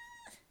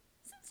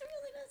 it's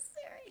really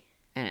necessary.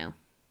 I know.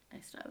 I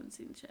still haven't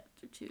seen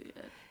Chapter 2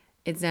 yet.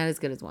 It's not as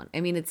good as 1.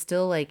 I mean, it's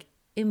still like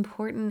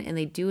important, and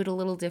they do it a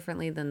little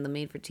differently than the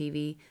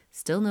made-for-TV.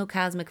 Still no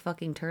cosmic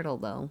fucking turtle,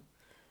 though.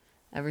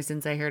 Ever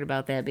since I heard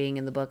about that being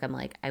in the book, I'm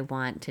like, I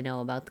want to know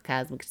about the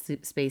cosmic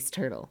space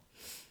turtle.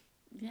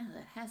 Yeah,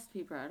 that has to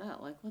be brought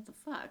out. Like, what the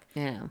fuck?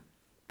 Yeah,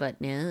 but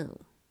no.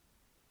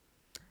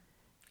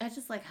 I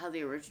just like how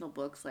the original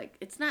book's like,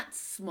 it's not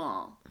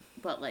small,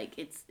 but like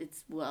it's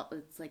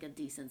like a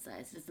decent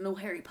size. It's no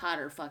Harry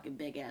Potter fucking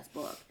big ass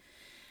book.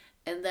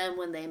 And then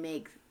when they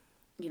make,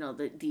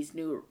 these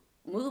new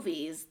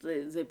movies,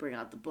 they bring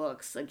out the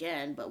books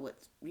again, but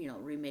with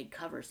remade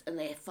covers, and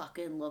they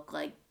fucking look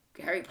like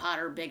Harry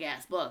Potter big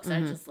ass books.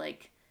 Mm-hmm. I just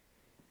like.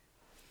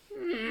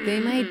 They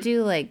might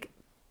do like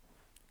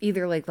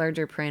either like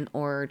larger print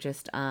or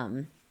just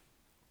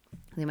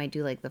they might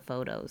do like the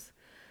photos.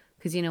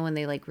 Because, when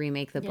they, like,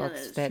 remake the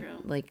books that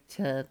like,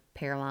 to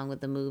pair along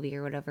with the movie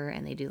or whatever,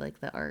 and they do, like,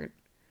 the art.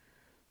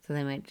 So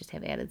they might just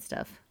have added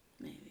stuff.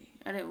 Maybe.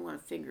 I didn't want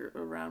to finger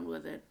around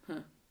with it.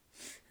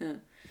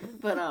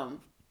 But, I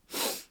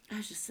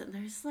was just sitting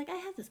there, just like, I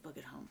have this book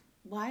at home.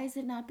 Why is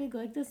it not big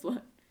like this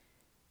one?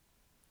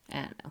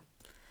 I don't know.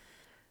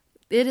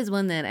 It is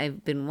one that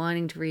I've been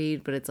wanting to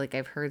read, but it's, like,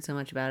 I've heard so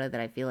much about it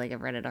that I feel like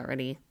I've read it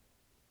already.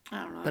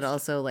 I don't know. But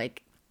also,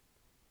 like,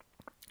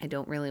 I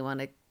don't really want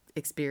to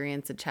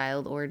experience a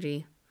child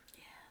orgy.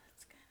 Yeah,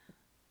 that's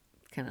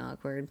kind of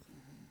awkward.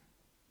 Mm-hmm.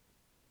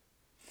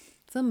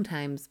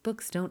 Sometimes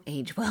books don't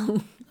age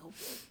well.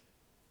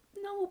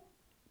 Nope.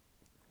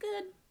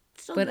 good.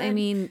 Still But good. I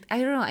mean, I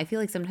don't know. I feel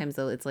like sometimes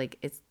though it's like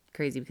it's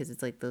crazy because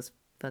it's like those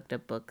fucked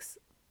up books.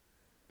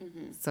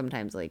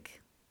 Sometimes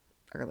like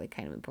are like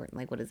kind of important.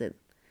 Like what is it?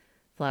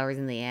 Flowers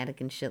in the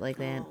Attic and shit like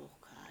that. Oh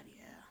God,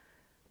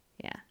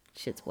 yeah. Yeah,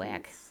 shit's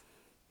whack.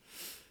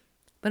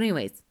 But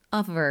anyways,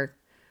 off of our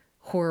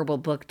horrible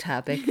book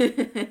topic,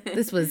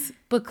 this was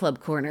Book Club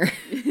Corner,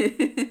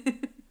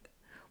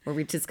 where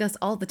we discuss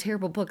all the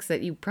terrible books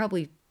that you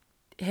probably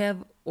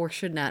have or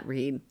should not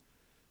read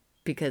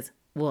because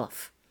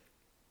woof,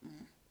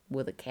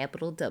 with a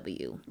capital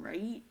W.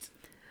 Right.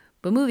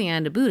 But moving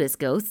on to Buddhist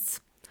ghosts,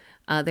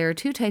 there are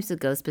two types of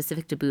ghosts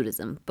specific to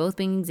Buddhism, both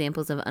being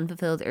examples of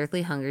unfulfilled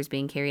earthly hungers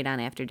being carried on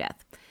after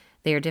death.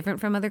 They are different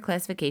from other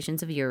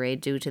classifications of Yurei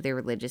due to their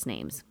religious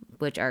names,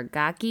 which are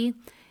Gaki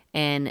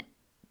and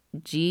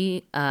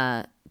Jikininki,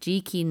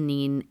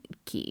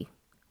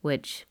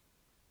 which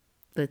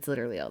that's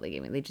literally all they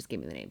gave me. They just gave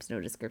me the names, no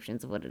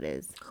descriptions of what it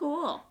is.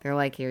 Cool. They're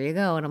like, here you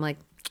go. And I'm like,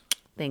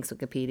 thanks,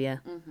 Wikipedia.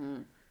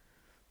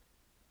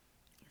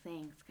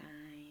 Thanks,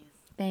 guys.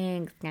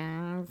 Thanks,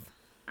 guys.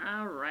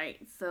 All right.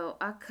 So,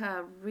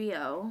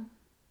 Akario,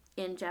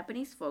 in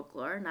Japanese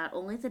folklore, not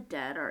only the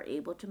dead are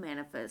able to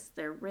manifest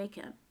their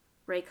reikon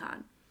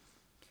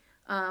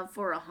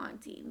for a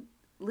haunting.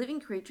 Living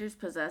creatures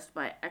possessed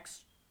by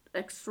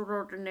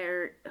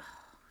extraordinary... Oh,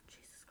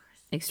 Jesus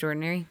Christ.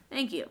 Extraordinary?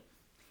 Thank you.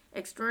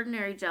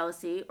 Extraordinary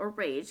jealousy or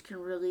rage can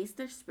release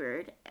their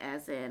spirit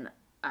as an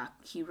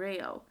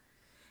akireo,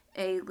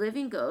 a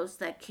living ghost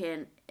that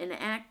can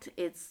enact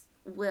its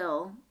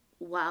will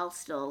while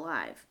still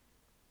alive.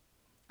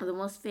 The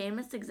most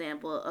famous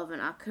example of an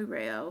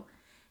akireo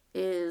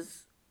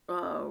is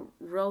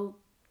Rokijo.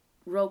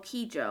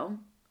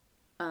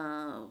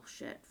 Oh,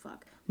 shit,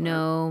 fuck.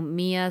 No,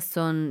 Miya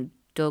Son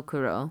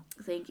Dokuro.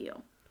 Thank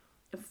you.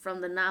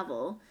 From the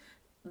novel,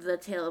 The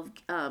Tale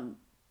of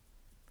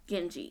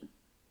Genji.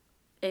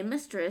 A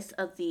mistress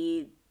of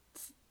the...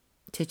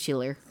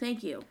 Titular.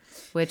 Thank you.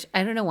 Which,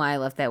 I don't know why I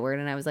left that word,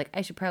 and I was like,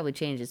 I should probably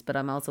change this, but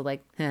I'm also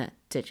like,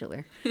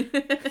 titular.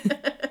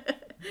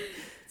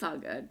 It's all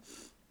good.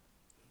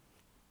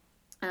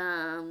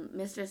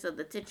 Mistress of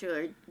the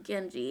titular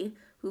Genji,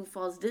 who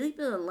falls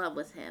deeply in love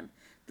with him.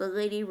 The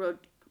lady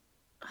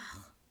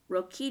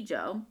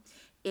Rokijo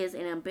is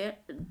an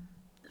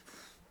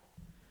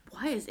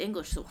Why is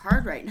English so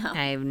hard right now?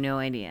 I have no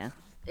idea.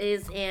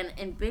 Is an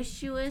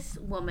ambitious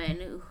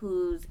woman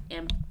whose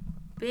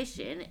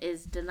ambition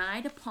is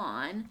denied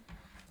upon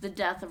the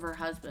death of her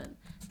husband.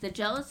 The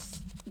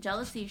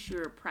jealousy she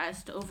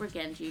repressed over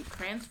Genji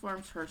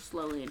transforms her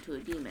slowly into a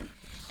demon,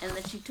 and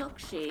that she took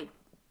shape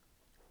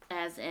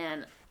as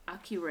an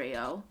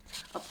akireo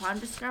upon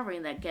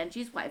discovering that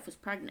Genji's wife was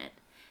pregnant.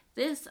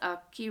 This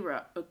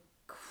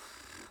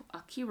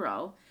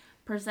akiro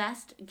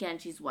possessed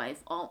Genji's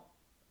wife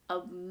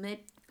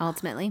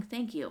Ultimately.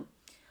 Thank you.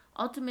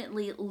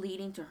 Ultimately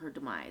leading to her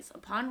demise.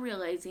 Upon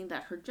realizing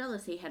that her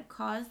jealousy had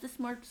caused this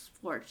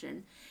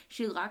misfortune,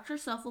 she locked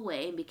herself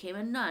away and became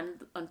a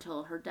nun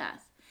until her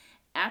death.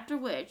 After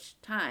which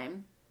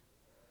time,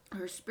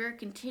 her spirit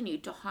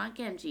continued to haunt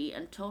Genji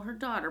until her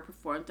daughter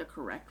performed the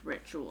correct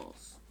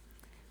rituals.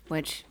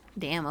 Which,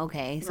 damn,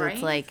 okay. So Right?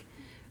 it's like,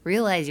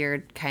 realize you're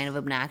a kind of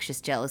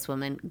obnoxious, jealous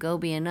woman. Go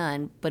be a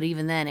nun. But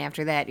even then,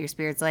 after that, your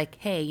spirit's like,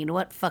 hey, you know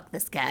what? Fuck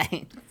this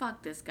guy.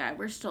 Fuck this guy.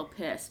 We're still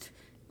pissed.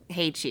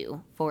 Hate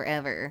you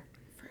forever.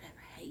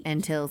 Forever hate.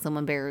 Until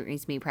someone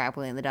buries me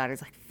properly and the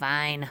daughter's like,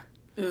 fine.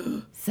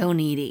 So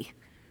needy.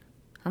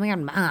 Oh my god,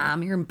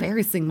 Mom, you're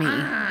embarrassing me.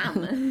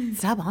 Mom.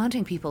 Stop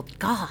haunting people.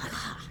 God.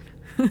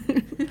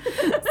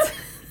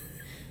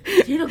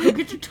 Tito, go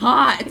get your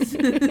tots.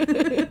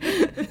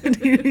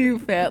 You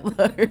fat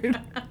lard.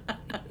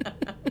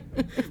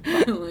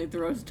 Finally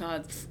throws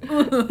tots.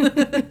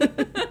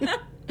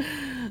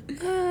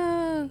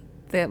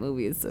 That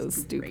movie is so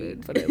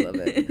stupid, but I love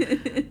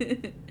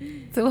it.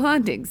 So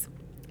hauntings.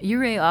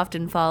 Yurei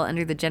often fall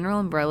under the general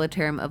umbrella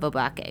term of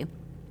obake,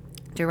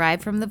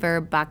 derived from the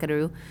verb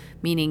bakaru,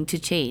 meaning to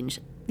change.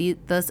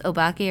 Thus,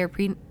 obake are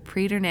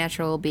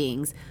preternatural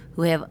beings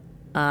who have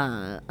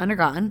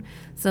undergone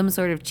some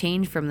sort of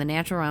change from the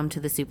natural realm to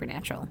the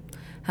supernatural.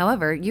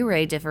 However,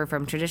 Yurei differ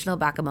from traditional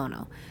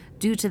bakemono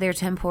due to their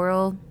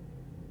temporal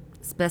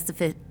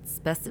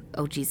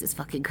oh Jesus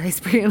fucking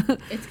Christ, Brianna.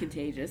 It's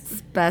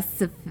contagious.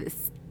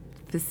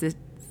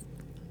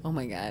 Oh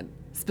my god.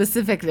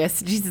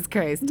 Specificness. Jesus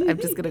Christ. I'm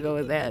just gonna go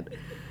with that.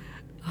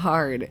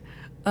 Hard.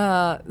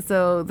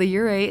 So the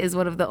Yurei is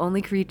one of the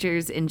only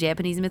creatures in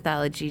Japanese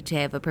mythology to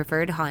have a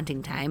preferred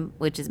haunting time,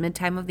 which is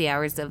mid-time of the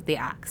hours of the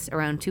ox,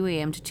 around 2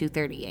 a.m. to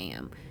 2:30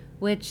 a.m.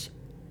 Which,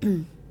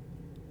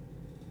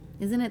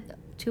 isn't it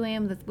 2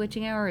 a.m. the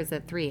witching hour, or is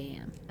that 3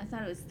 a.m.? I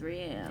thought it was 3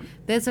 a.m.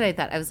 That's what I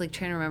thought. I was like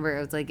trying to remember. I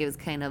was like, it was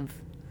kind of,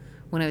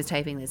 when I was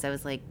typing this, I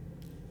was like,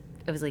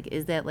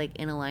 is that like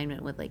in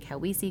alignment with like how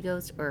we see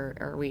ghosts, or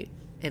are we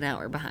an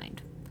hour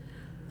behind?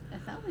 I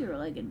thought we were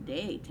like a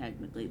day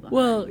technically behind.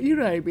 Well, you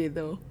know what I mean,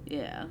 though.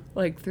 Yeah.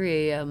 Like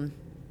 3 a.m.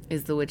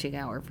 is the witching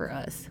hour for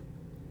us,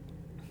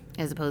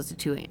 as opposed to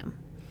 2 a.m.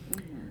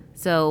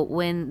 So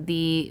when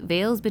the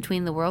veils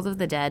between the world of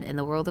the dead and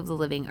the world of the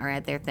living are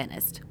at their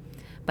thinnest.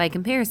 By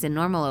comparison,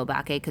 normal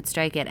obake could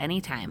strike at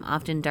any time,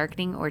 often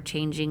darkening or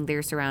changing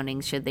their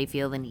surroundings should they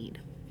feel the need.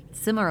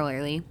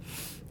 Similarly,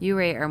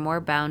 Yurei are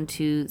more bound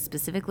to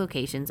specific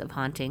locations of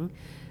haunting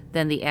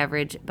than the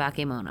average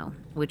bakemono,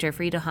 which are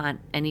free to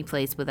haunt any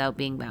place without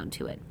being bound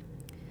to it.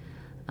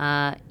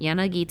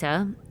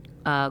 Yanagita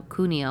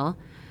Kunio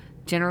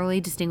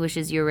generally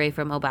distinguishes Yurei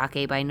from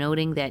obake by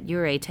noting that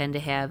Yurei tend to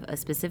have a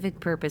specific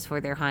purpose for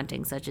their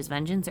haunting, such as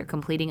vengeance or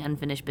completing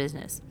unfinished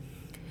business.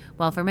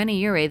 While for many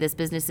Yurei this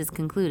business is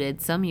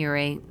concluded, some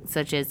Yurei,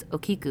 such as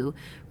Okiku,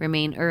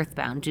 remain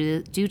earthbound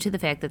due to the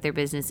fact that their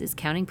business is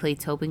counting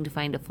plates hoping to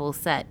find a full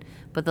set,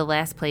 but the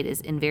last plate is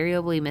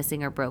invariably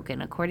missing or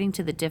broken, according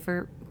to the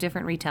different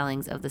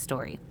retellings of the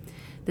story.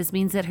 This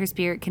means that her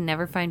spirit can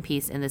never find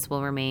peace, and thus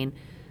will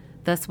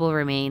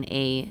remain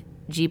a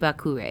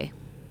jibakure.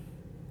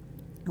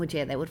 Which,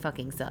 yeah, that would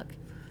fucking suck.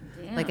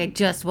 Damn. Like, I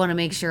just want to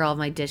make sure all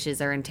my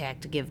dishes are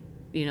intact to give,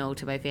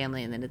 to my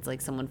family, and then it's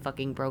like someone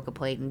fucking broke a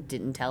plate and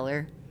didn't tell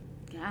her.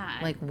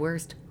 God. Like,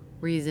 worst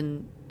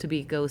reason to be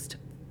a ghost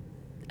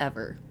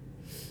ever.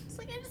 It's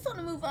like, I just want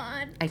to move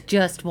on. I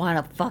just want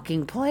a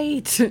fucking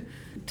plate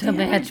to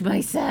match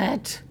my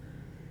set.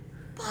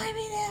 Buy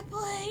me that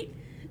plate.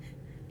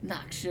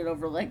 Knock shit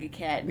over like a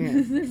cat. Yeah.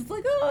 It's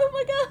like, oh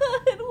my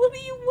God, what do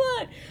you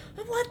want?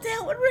 I want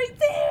that one right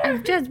there. I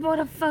just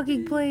want a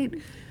fucking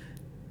plate.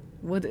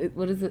 What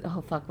is it? Oh,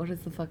 fuck. What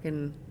is the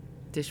fucking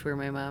dishware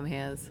my mom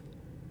has?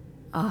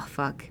 Oh,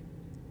 fuck.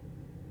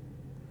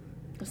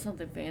 It's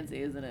something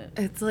fancy, isn't it?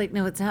 It's like,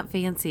 no, it's not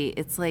fancy.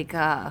 It's like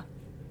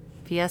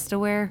Fiesta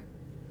ware.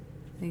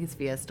 I think it's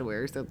Fiesta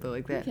ware or something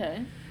like that.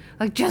 Okay.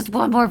 Like, just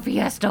one more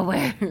Fiesta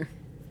ware.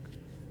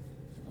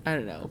 I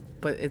don't know,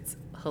 but it's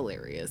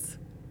hilarious.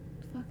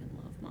 Fucking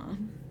love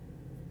Mom.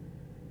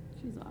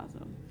 She's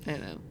awesome. I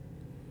know.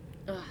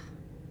 Ugh.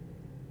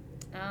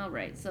 All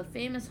right, so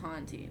famous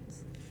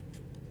hauntings.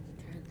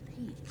 Turn the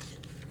page.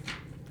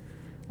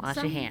 Wash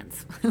your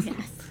hands. Yes.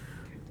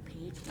 Turn the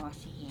page, wash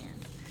your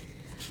hands.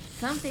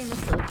 Some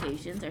famous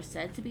locations are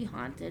said to be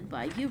haunted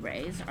by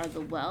Yureis are the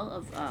well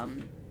of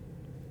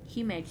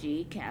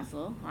Himeji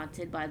Castle,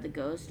 haunted by the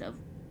ghost of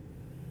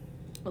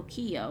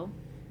Okiyo,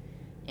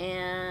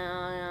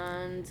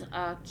 and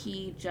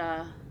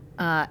Akija.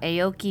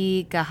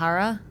 Aoki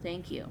Gahara.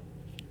 Thank you.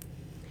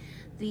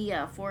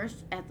 The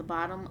forest at the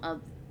bottom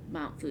of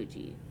Mount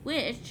Fuji,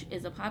 which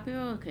is a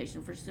popular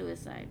location for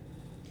suicide.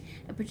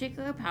 A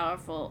particularly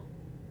powerful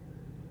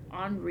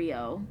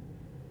onryo,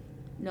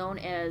 known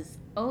as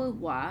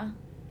Owa,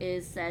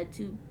 is said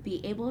to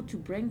be able to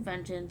bring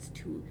vengeance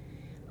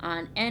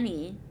on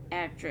any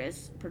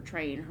actress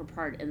portraying her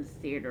part in the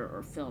theater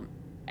or film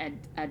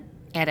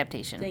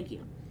Adaptation. Thank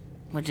you.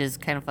 Which is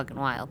kind of fucking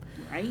wild.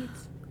 Right?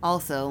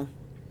 Also,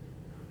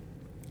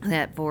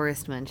 that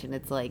forest mentioned,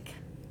 it's like,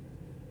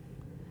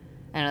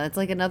 I don't know, it's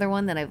like another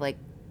one that I've like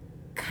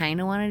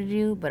kind of wanted to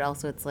do, but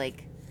also it's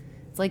like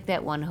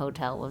that one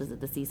hotel. What was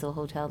it? The Cecil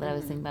Hotel that I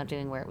was thinking about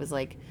doing, where it was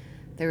like,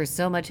 there was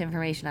so much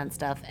information on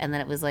stuff, and then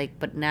it was like,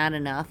 but not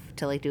enough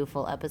to like do a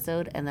full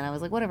episode. And then I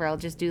was like, whatever, I'll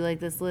just do like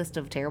this list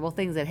of terrible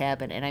things that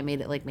happened. And I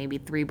made it like maybe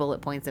 3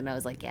 bullet points, and I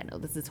was like, yeah, no,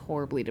 this is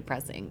horribly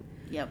depressing.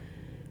 Yep.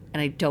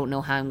 And I don't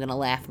know how I'm going to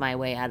laugh my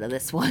way out of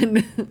this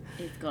one.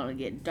 It's gonna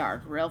get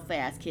dark real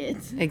fast,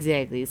 kids.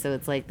 Exactly. So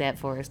it's like that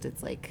forest,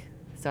 it's like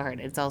so hard.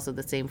 It's also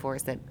the same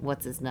forest that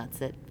What's His Nuts,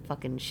 that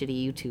fucking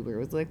shitty YouTuber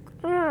was like,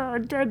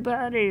 dead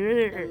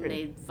body. And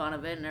made fun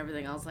of it and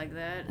everything else like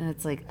that. And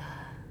it's like,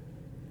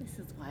 This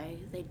is why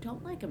they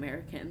don't like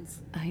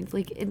Americans. I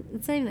like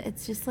it's not even,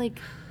 it's just like,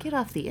 get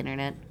off the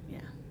internet. Yeah.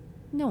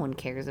 No one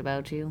cares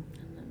about you.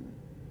 And then,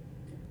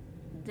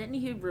 didn't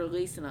he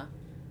release an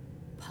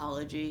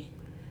apology?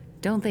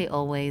 Don't they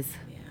always?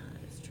 Yeah,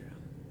 that is true.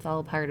 It's all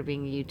a part of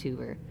being a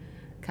YouTuber.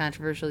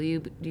 Controversial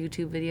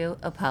YouTube video,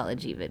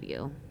 apology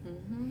video.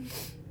 Mm-hmm.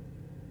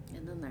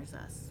 And then there's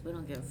us. We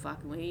don't give a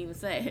fuck, and we even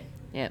say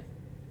Yep.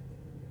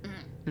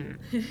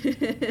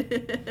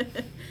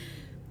 it.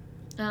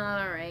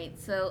 All right.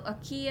 So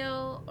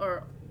Akiyo,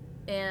 or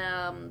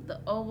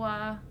the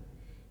Owa,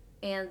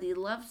 and the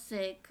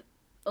lovesick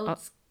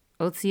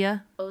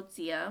Otsia?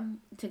 Otsia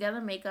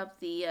together make up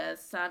the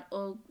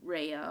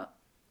San-o-reya.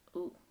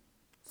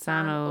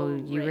 Sano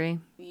Yurei?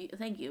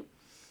 Thank you.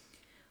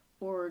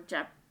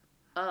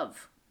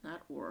 Of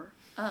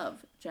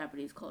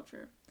Japanese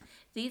culture.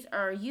 These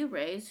are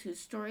Yureis whose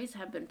stories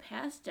have been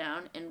passed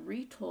down and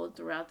retold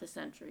throughout the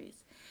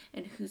centuries,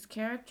 and whose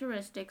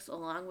characteristics,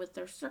 along with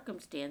their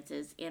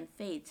circumstances and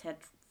fates, had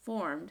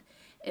formed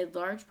a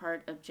large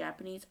part of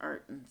Japanese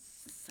art and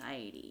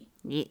society.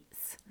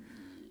 Yes.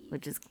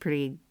 Which is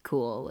pretty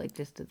cool, like,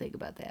 just to think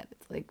about that.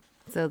 It's like,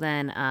 so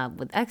then,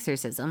 with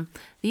exorcism,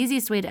 the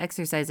easiest way to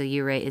exorcise a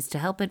Yurei is to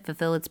help it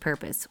fulfill its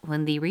purpose.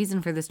 When the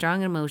reason for the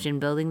strong emotion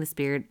building the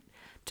spirit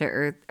to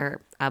earth,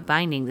 or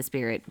binding the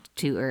spirit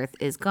to earth,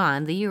 is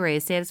gone, the Yurei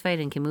is satisfied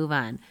and can move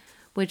on.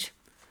 Which,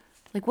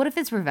 like, what if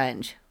it's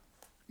revenge?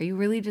 Are you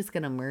really just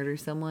gonna murder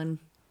someone?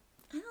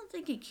 I don't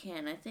think it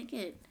can. I think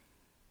it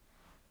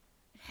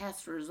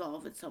has to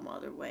resolve it some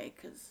other way,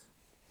 because...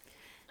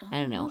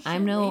 I don't know.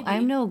 I'm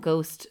no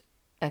ghost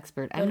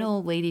expert. I'm no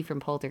lady from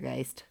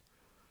Poltergeist.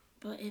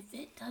 But if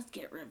it does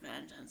get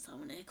revenge on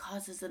someone, it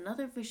causes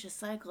another vicious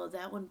cycle of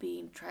that one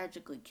being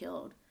tragically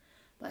killed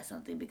by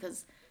something.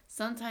 Because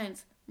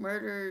sometimes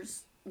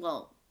murders,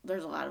 well,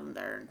 there's a lot of them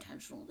that are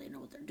intentional. They know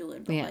what they're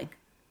doing. But, like,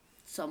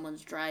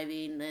 someone's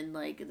driving and,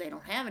 like, they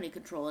don't have any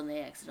control and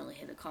they accidentally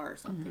hit a car or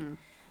something. Mm-hmm.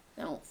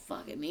 They don't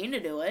fucking mean to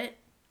do it.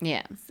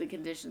 Yeah. It's the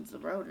conditions of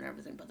the road and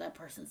everything. But that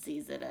person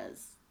sees it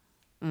as...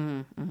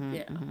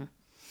 yeah.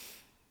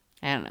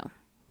 I don't know.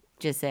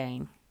 Just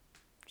saying.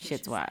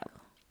 Shit's wild.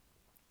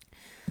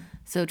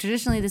 So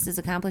traditionally, this is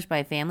accomplished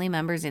by family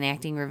members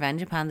enacting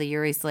revenge upon the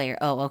Yurei slayer.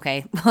 Oh,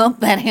 okay. Well,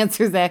 that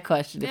answers that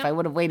question. Yep. If I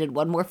would have waited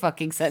one more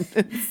fucking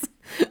sentence.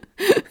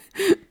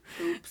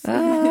 Oops.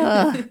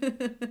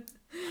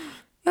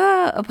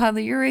 Upon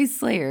the Yurei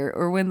slayer,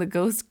 or when the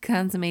ghost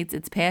consummates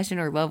its passion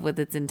or love with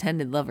its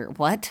intended lover.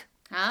 What?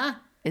 Huh?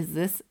 Is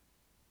this...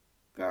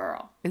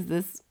 Girl. Is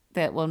this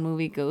that one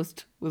movie,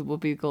 Ghost, with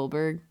Whoopi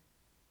Goldberg?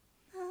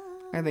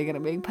 Are they going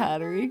to make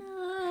pottery?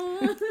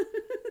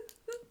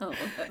 Oh,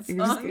 that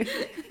song.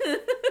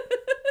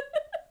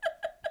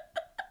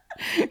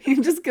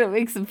 You're just gonna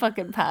make some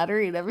fucking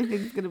pottery and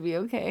everything's gonna be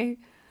okay.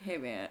 Hey,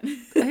 man.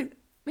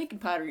 Making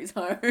pottery is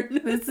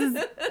hard. This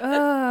is...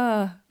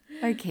 I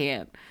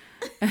can't.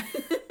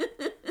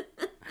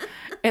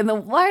 And the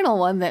final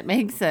one that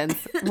makes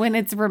sense, when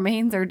its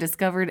remains are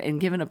discovered and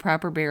given a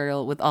proper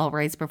burial with all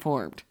rites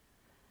performed.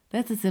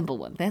 That's a simple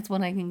one. That's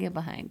one I can get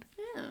behind.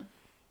 Yeah.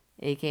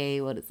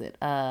 AKA, what is it?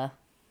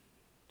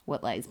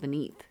 What Lies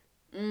Beneath.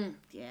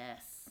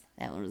 Yes.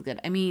 That one was good.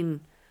 I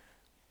mean,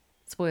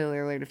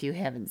 spoiler alert if you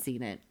haven't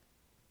seen it.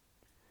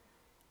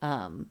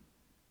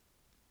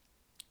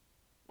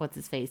 What's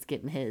his face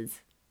getting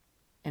his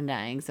and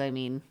dying. So, I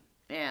mean,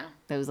 yeah.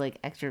 That was, like,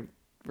 extra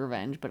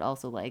revenge, but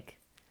also, like...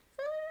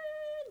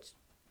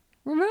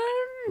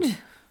 Revenge!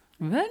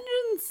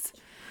 Vengeance!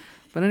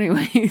 But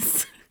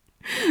anyways,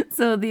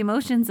 so the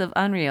emotions of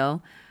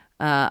Onryo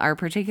are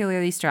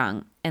particularly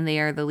strong, and they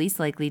are the least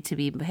likely to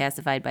be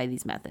pacified by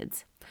these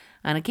methods.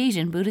 On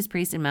occasion, Buddhist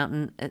priests and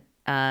mountain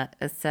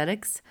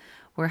ascetics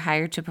were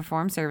hired to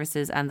perform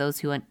services on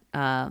those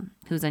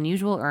whose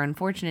unusual or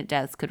unfortunate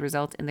deaths could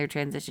result in their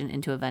transition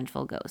into a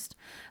vengeful ghost,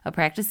 a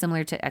practice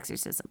similar to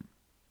exorcism.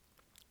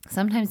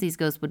 Sometimes these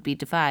ghosts would be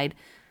defied.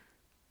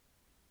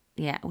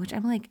 Yeah, which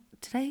I'm like,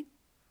 I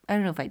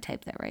don't know if I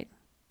typed that right.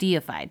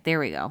 Deified. There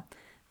we go.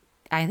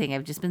 I think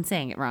I've just been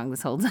saying it wrong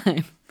this whole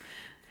time.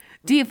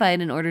 Deified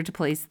in order to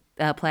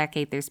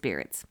placate their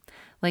spirits.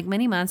 Like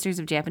many monsters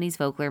of Japanese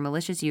folklore,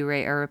 malicious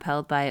Yurei are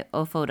repelled by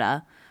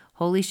ofoda,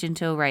 holy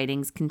Shinto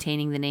writings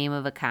containing the name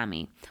of a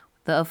kami.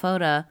 The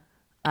ofoda,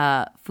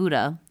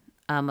 fuda,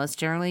 must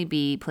generally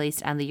be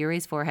placed on the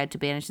Yurei's forehead to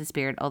banish the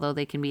spirit, although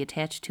they can be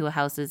attached to a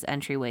house's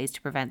entryways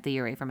to prevent the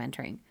Yurei from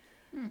entering.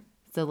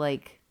 So,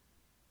 like,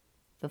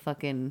 the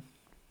fucking...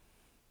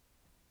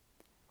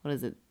 What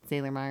is it?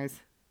 Sailor Mars?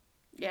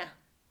 Yeah.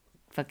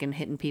 Fucking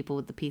hitting people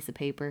with the piece of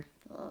paper.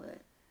 Love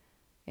it.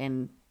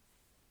 And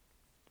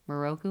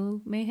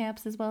Moroku,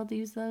 mayhaps, as well, to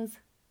use those?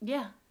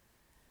 Yeah.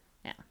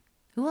 Yeah.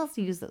 Who else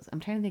use those?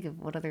 I'm trying to think of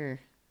what other...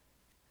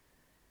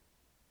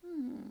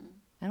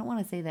 I don't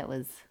want to say that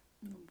was...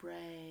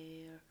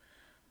 Bri.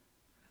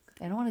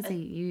 I don't want to say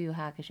Yu Yu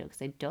Hakusho,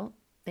 because I don't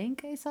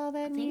think I saw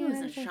that. I think it was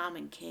a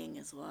Shaman King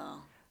as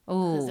well.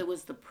 Oh. Because it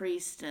was the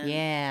priest and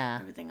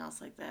everything else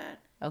like that.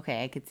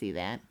 Okay, I could see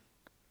that.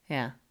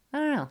 Yeah. I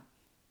don't know.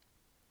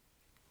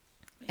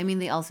 I mean,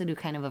 they also do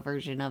kind of a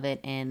version of it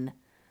in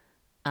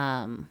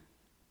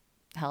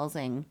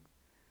Helsing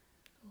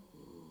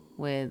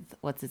with,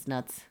 what's his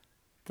nuts?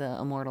 The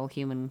immortal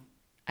human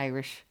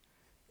Irish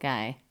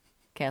guy.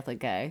 Catholic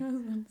guy.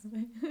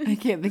 I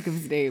can't think of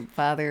his name.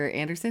 Father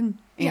Anderson?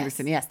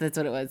 Anderson, yes, that's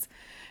what it was.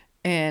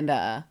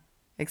 And,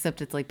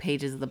 except it's like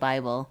pages of the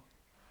Bible.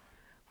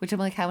 Which I'm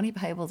like, how many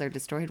Bibles are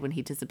destroyed when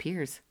he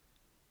disappears?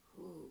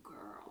 Ooh,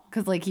 girl.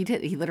 Because, like, he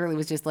literally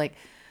was just like,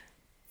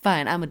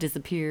 fine, I'm going to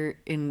disappear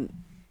in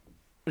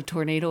a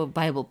tornado of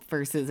Bible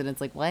verses. And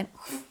it's like, what?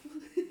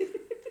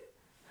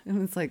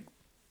 And it's like...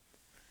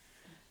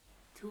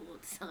 Too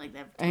old to sound like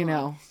that. I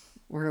know.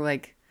 We're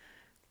like,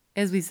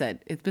 as we said,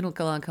 it's been a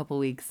long couple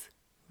weeks.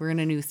 We're in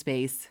a new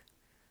space.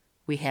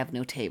 We have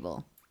no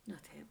table. No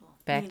table.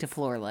 Back to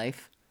floor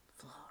life.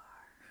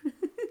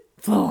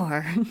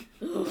 Floor.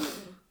 Floor.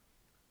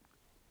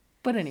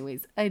 But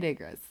anyways, I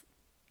digress.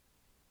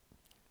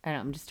 I don't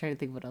know, I'm just trying to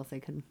think what else I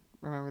could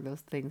remember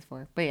those things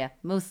for. But yeah,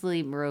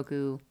 mostly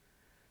Moroku,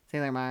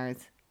 Sailor Mars,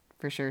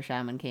 for sure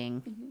Shaman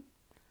King. Mm-hmm.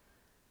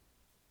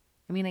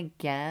 I mean, I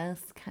guess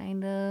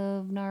kind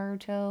of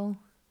Naruto,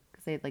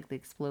 because they had like the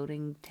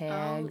exploding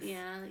tags. Oh,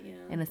 yeah.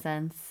 In a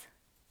sense.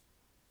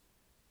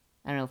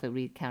 I don't know if it would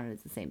be counted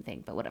as the same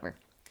thing, but whatever.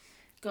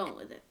 Going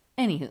with it.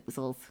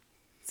 Anywho,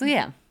 so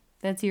yeah,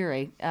 that's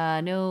Yurei.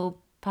 No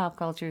pop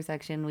culture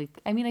section.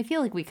 I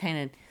feel like we kind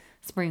of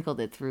sprinkled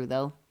it through,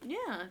 though.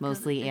 Yeah.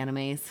 Mostly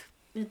animes.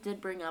 It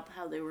did bring up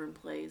how they were in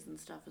plays and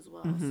stuff as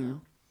well. Mm-hmm.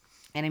 So.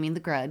 And I mean, The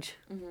Grudge.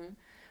 Mm-hmm.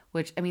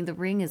 Which, I mean, The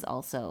Ring is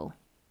also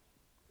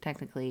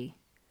technically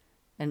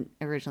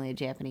originally a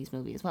Japanese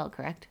movie as well,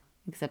 correct?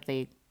 Except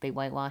they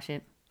whitewash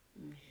it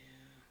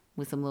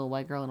with some little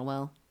white girl in a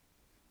well.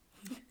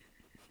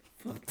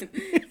 Fucking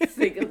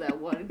think of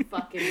that one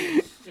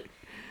fucking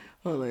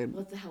Hold on.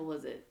 what the hell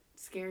was it?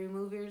 Scary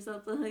movie or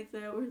something like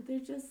that, where they're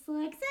just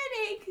like,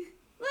 Cindy,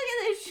 look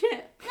at this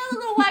shit. Another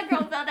little white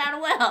girl fell down a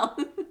well.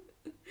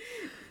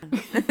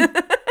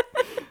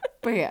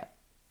 But yeah,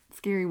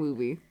 scary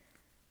movie.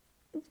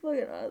 It's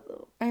fucking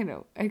awesome. I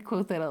know. I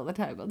quote that all the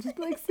time. I'll just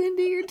be like,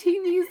 Cindy, your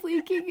TV is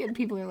leaking. And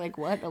people are like,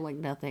 what? I'm like,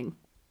 nothing.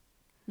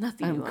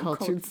 Nothing. I'm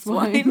cultured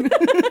swine.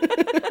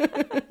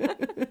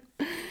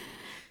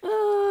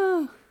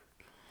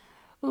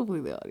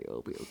 Hopefully the audio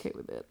will be okay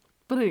with it.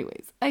 But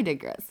anyways, I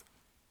digress.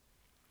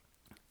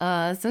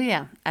 So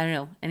yeah, I don't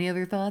know. Any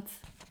other thoughts?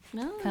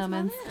 No,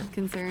 Comments?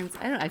 Concerns?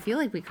 I don't know. I feel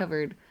like we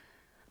covered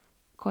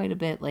quite a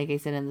bit, like I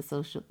said, in the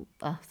social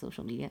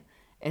media.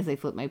 As I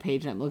flip my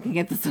page and I'm looking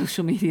at the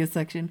social media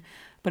section.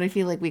 But I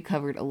feel like we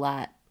covered a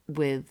lot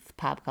with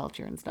pop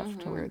culture and stuff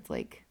to where it's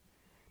like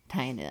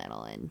tying it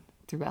all in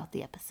throughout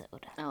the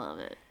episode. I love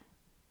it.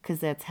 Because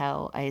that's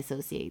how I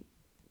associate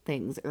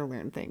things or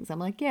learn things. I'm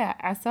like, yeah,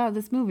 I saw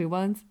this movie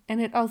once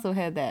and it also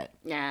had that.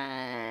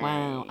 Yeah.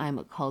 Wow, I'm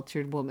a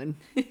cultured woman.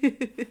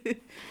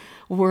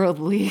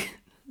 Worldly.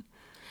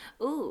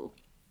 Ooh,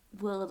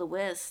 Will o' the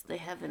Wisp. They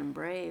have it in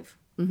Brave.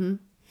 Mm-hmm.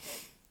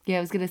 Yeah,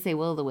 I was going to say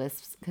Will o' the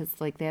Wisps because,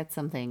 like, that's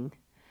something.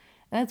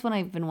 That's one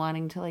I've been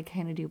wanting to, like,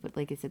 kind of do. But,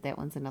 like I said, that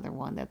one's another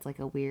one that's, like,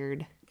 a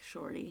weird.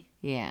 Shorty.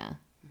 Yeah.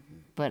 Mm-hmm.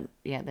 But,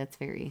 yeah, that's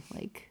very,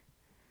 like,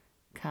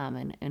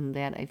 common. And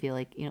that, I feel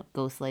like,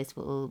 Ghost Slice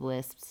Will o' the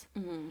Wisps.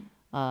 Mm-hmm.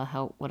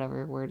 How,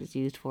 whatever word is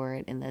used for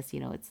it in this,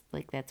 it's,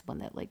 like, that's one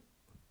that, like,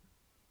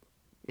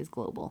 is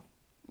global.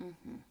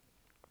 Mm-hmm.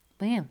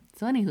 But, yeah.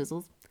 So, any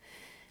hoozles.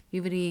 If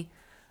you have any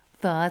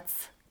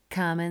thoughts,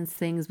 comments,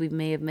 things we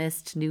may have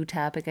missed, new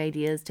topic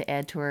ideas to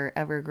add to our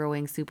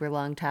ever-growing super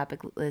long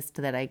topic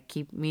list that I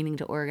keep meaning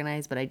to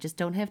organize, but I just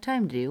don't have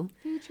time to do.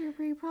 Future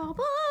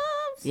pre-problems.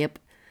 Yep.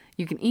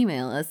 You can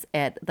email us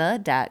at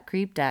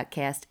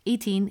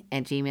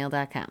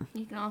the.creep.cast18@gmail.com.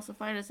 You can also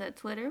find us at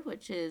Twitter,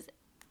 which is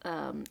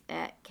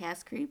at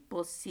castcreep.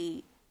 Both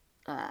C's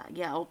are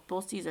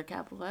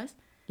capitalized.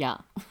 Yeah.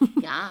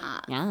 Yeah.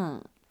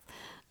 Yeah.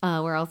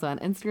 We're also on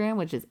Instagram,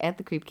 which is at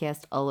the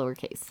Creepcast, all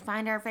lowercase.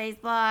 Find our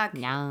Facebook.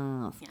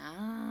 Yes.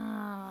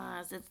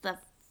 Yes, it's the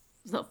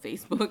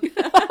Facebook.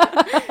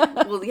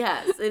 Well,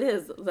 yes, it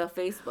is the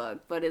Facebook,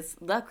 but it's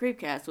the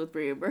Creepcast with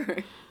Bri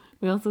Ber.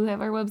 We also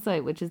have our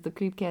website, which is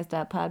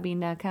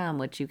thecreepcast.podbean.com,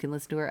 which you can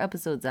listen to our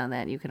episodes on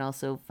that. You can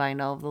also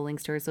find all of the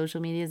links to our social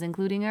medias,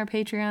 including our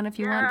Patreon if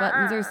you want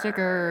buttons or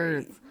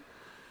stickers.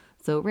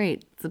 So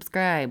rate,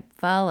 subscribe,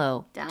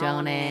 follow,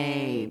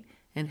 donate.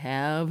 And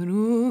have an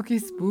ooky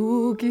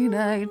spooky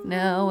night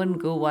now and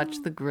go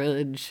watch The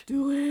Grudge.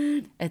 Do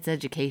it. It's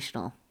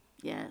educational.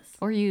 Yes.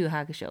 Or Yu Yu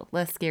Hakusho.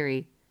 Less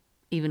scary,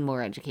 even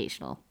more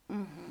educational.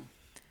 Mm-hmm.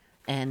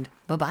 And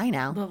bye-bye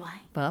now.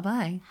 Bye-bye.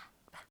 Bye-bye.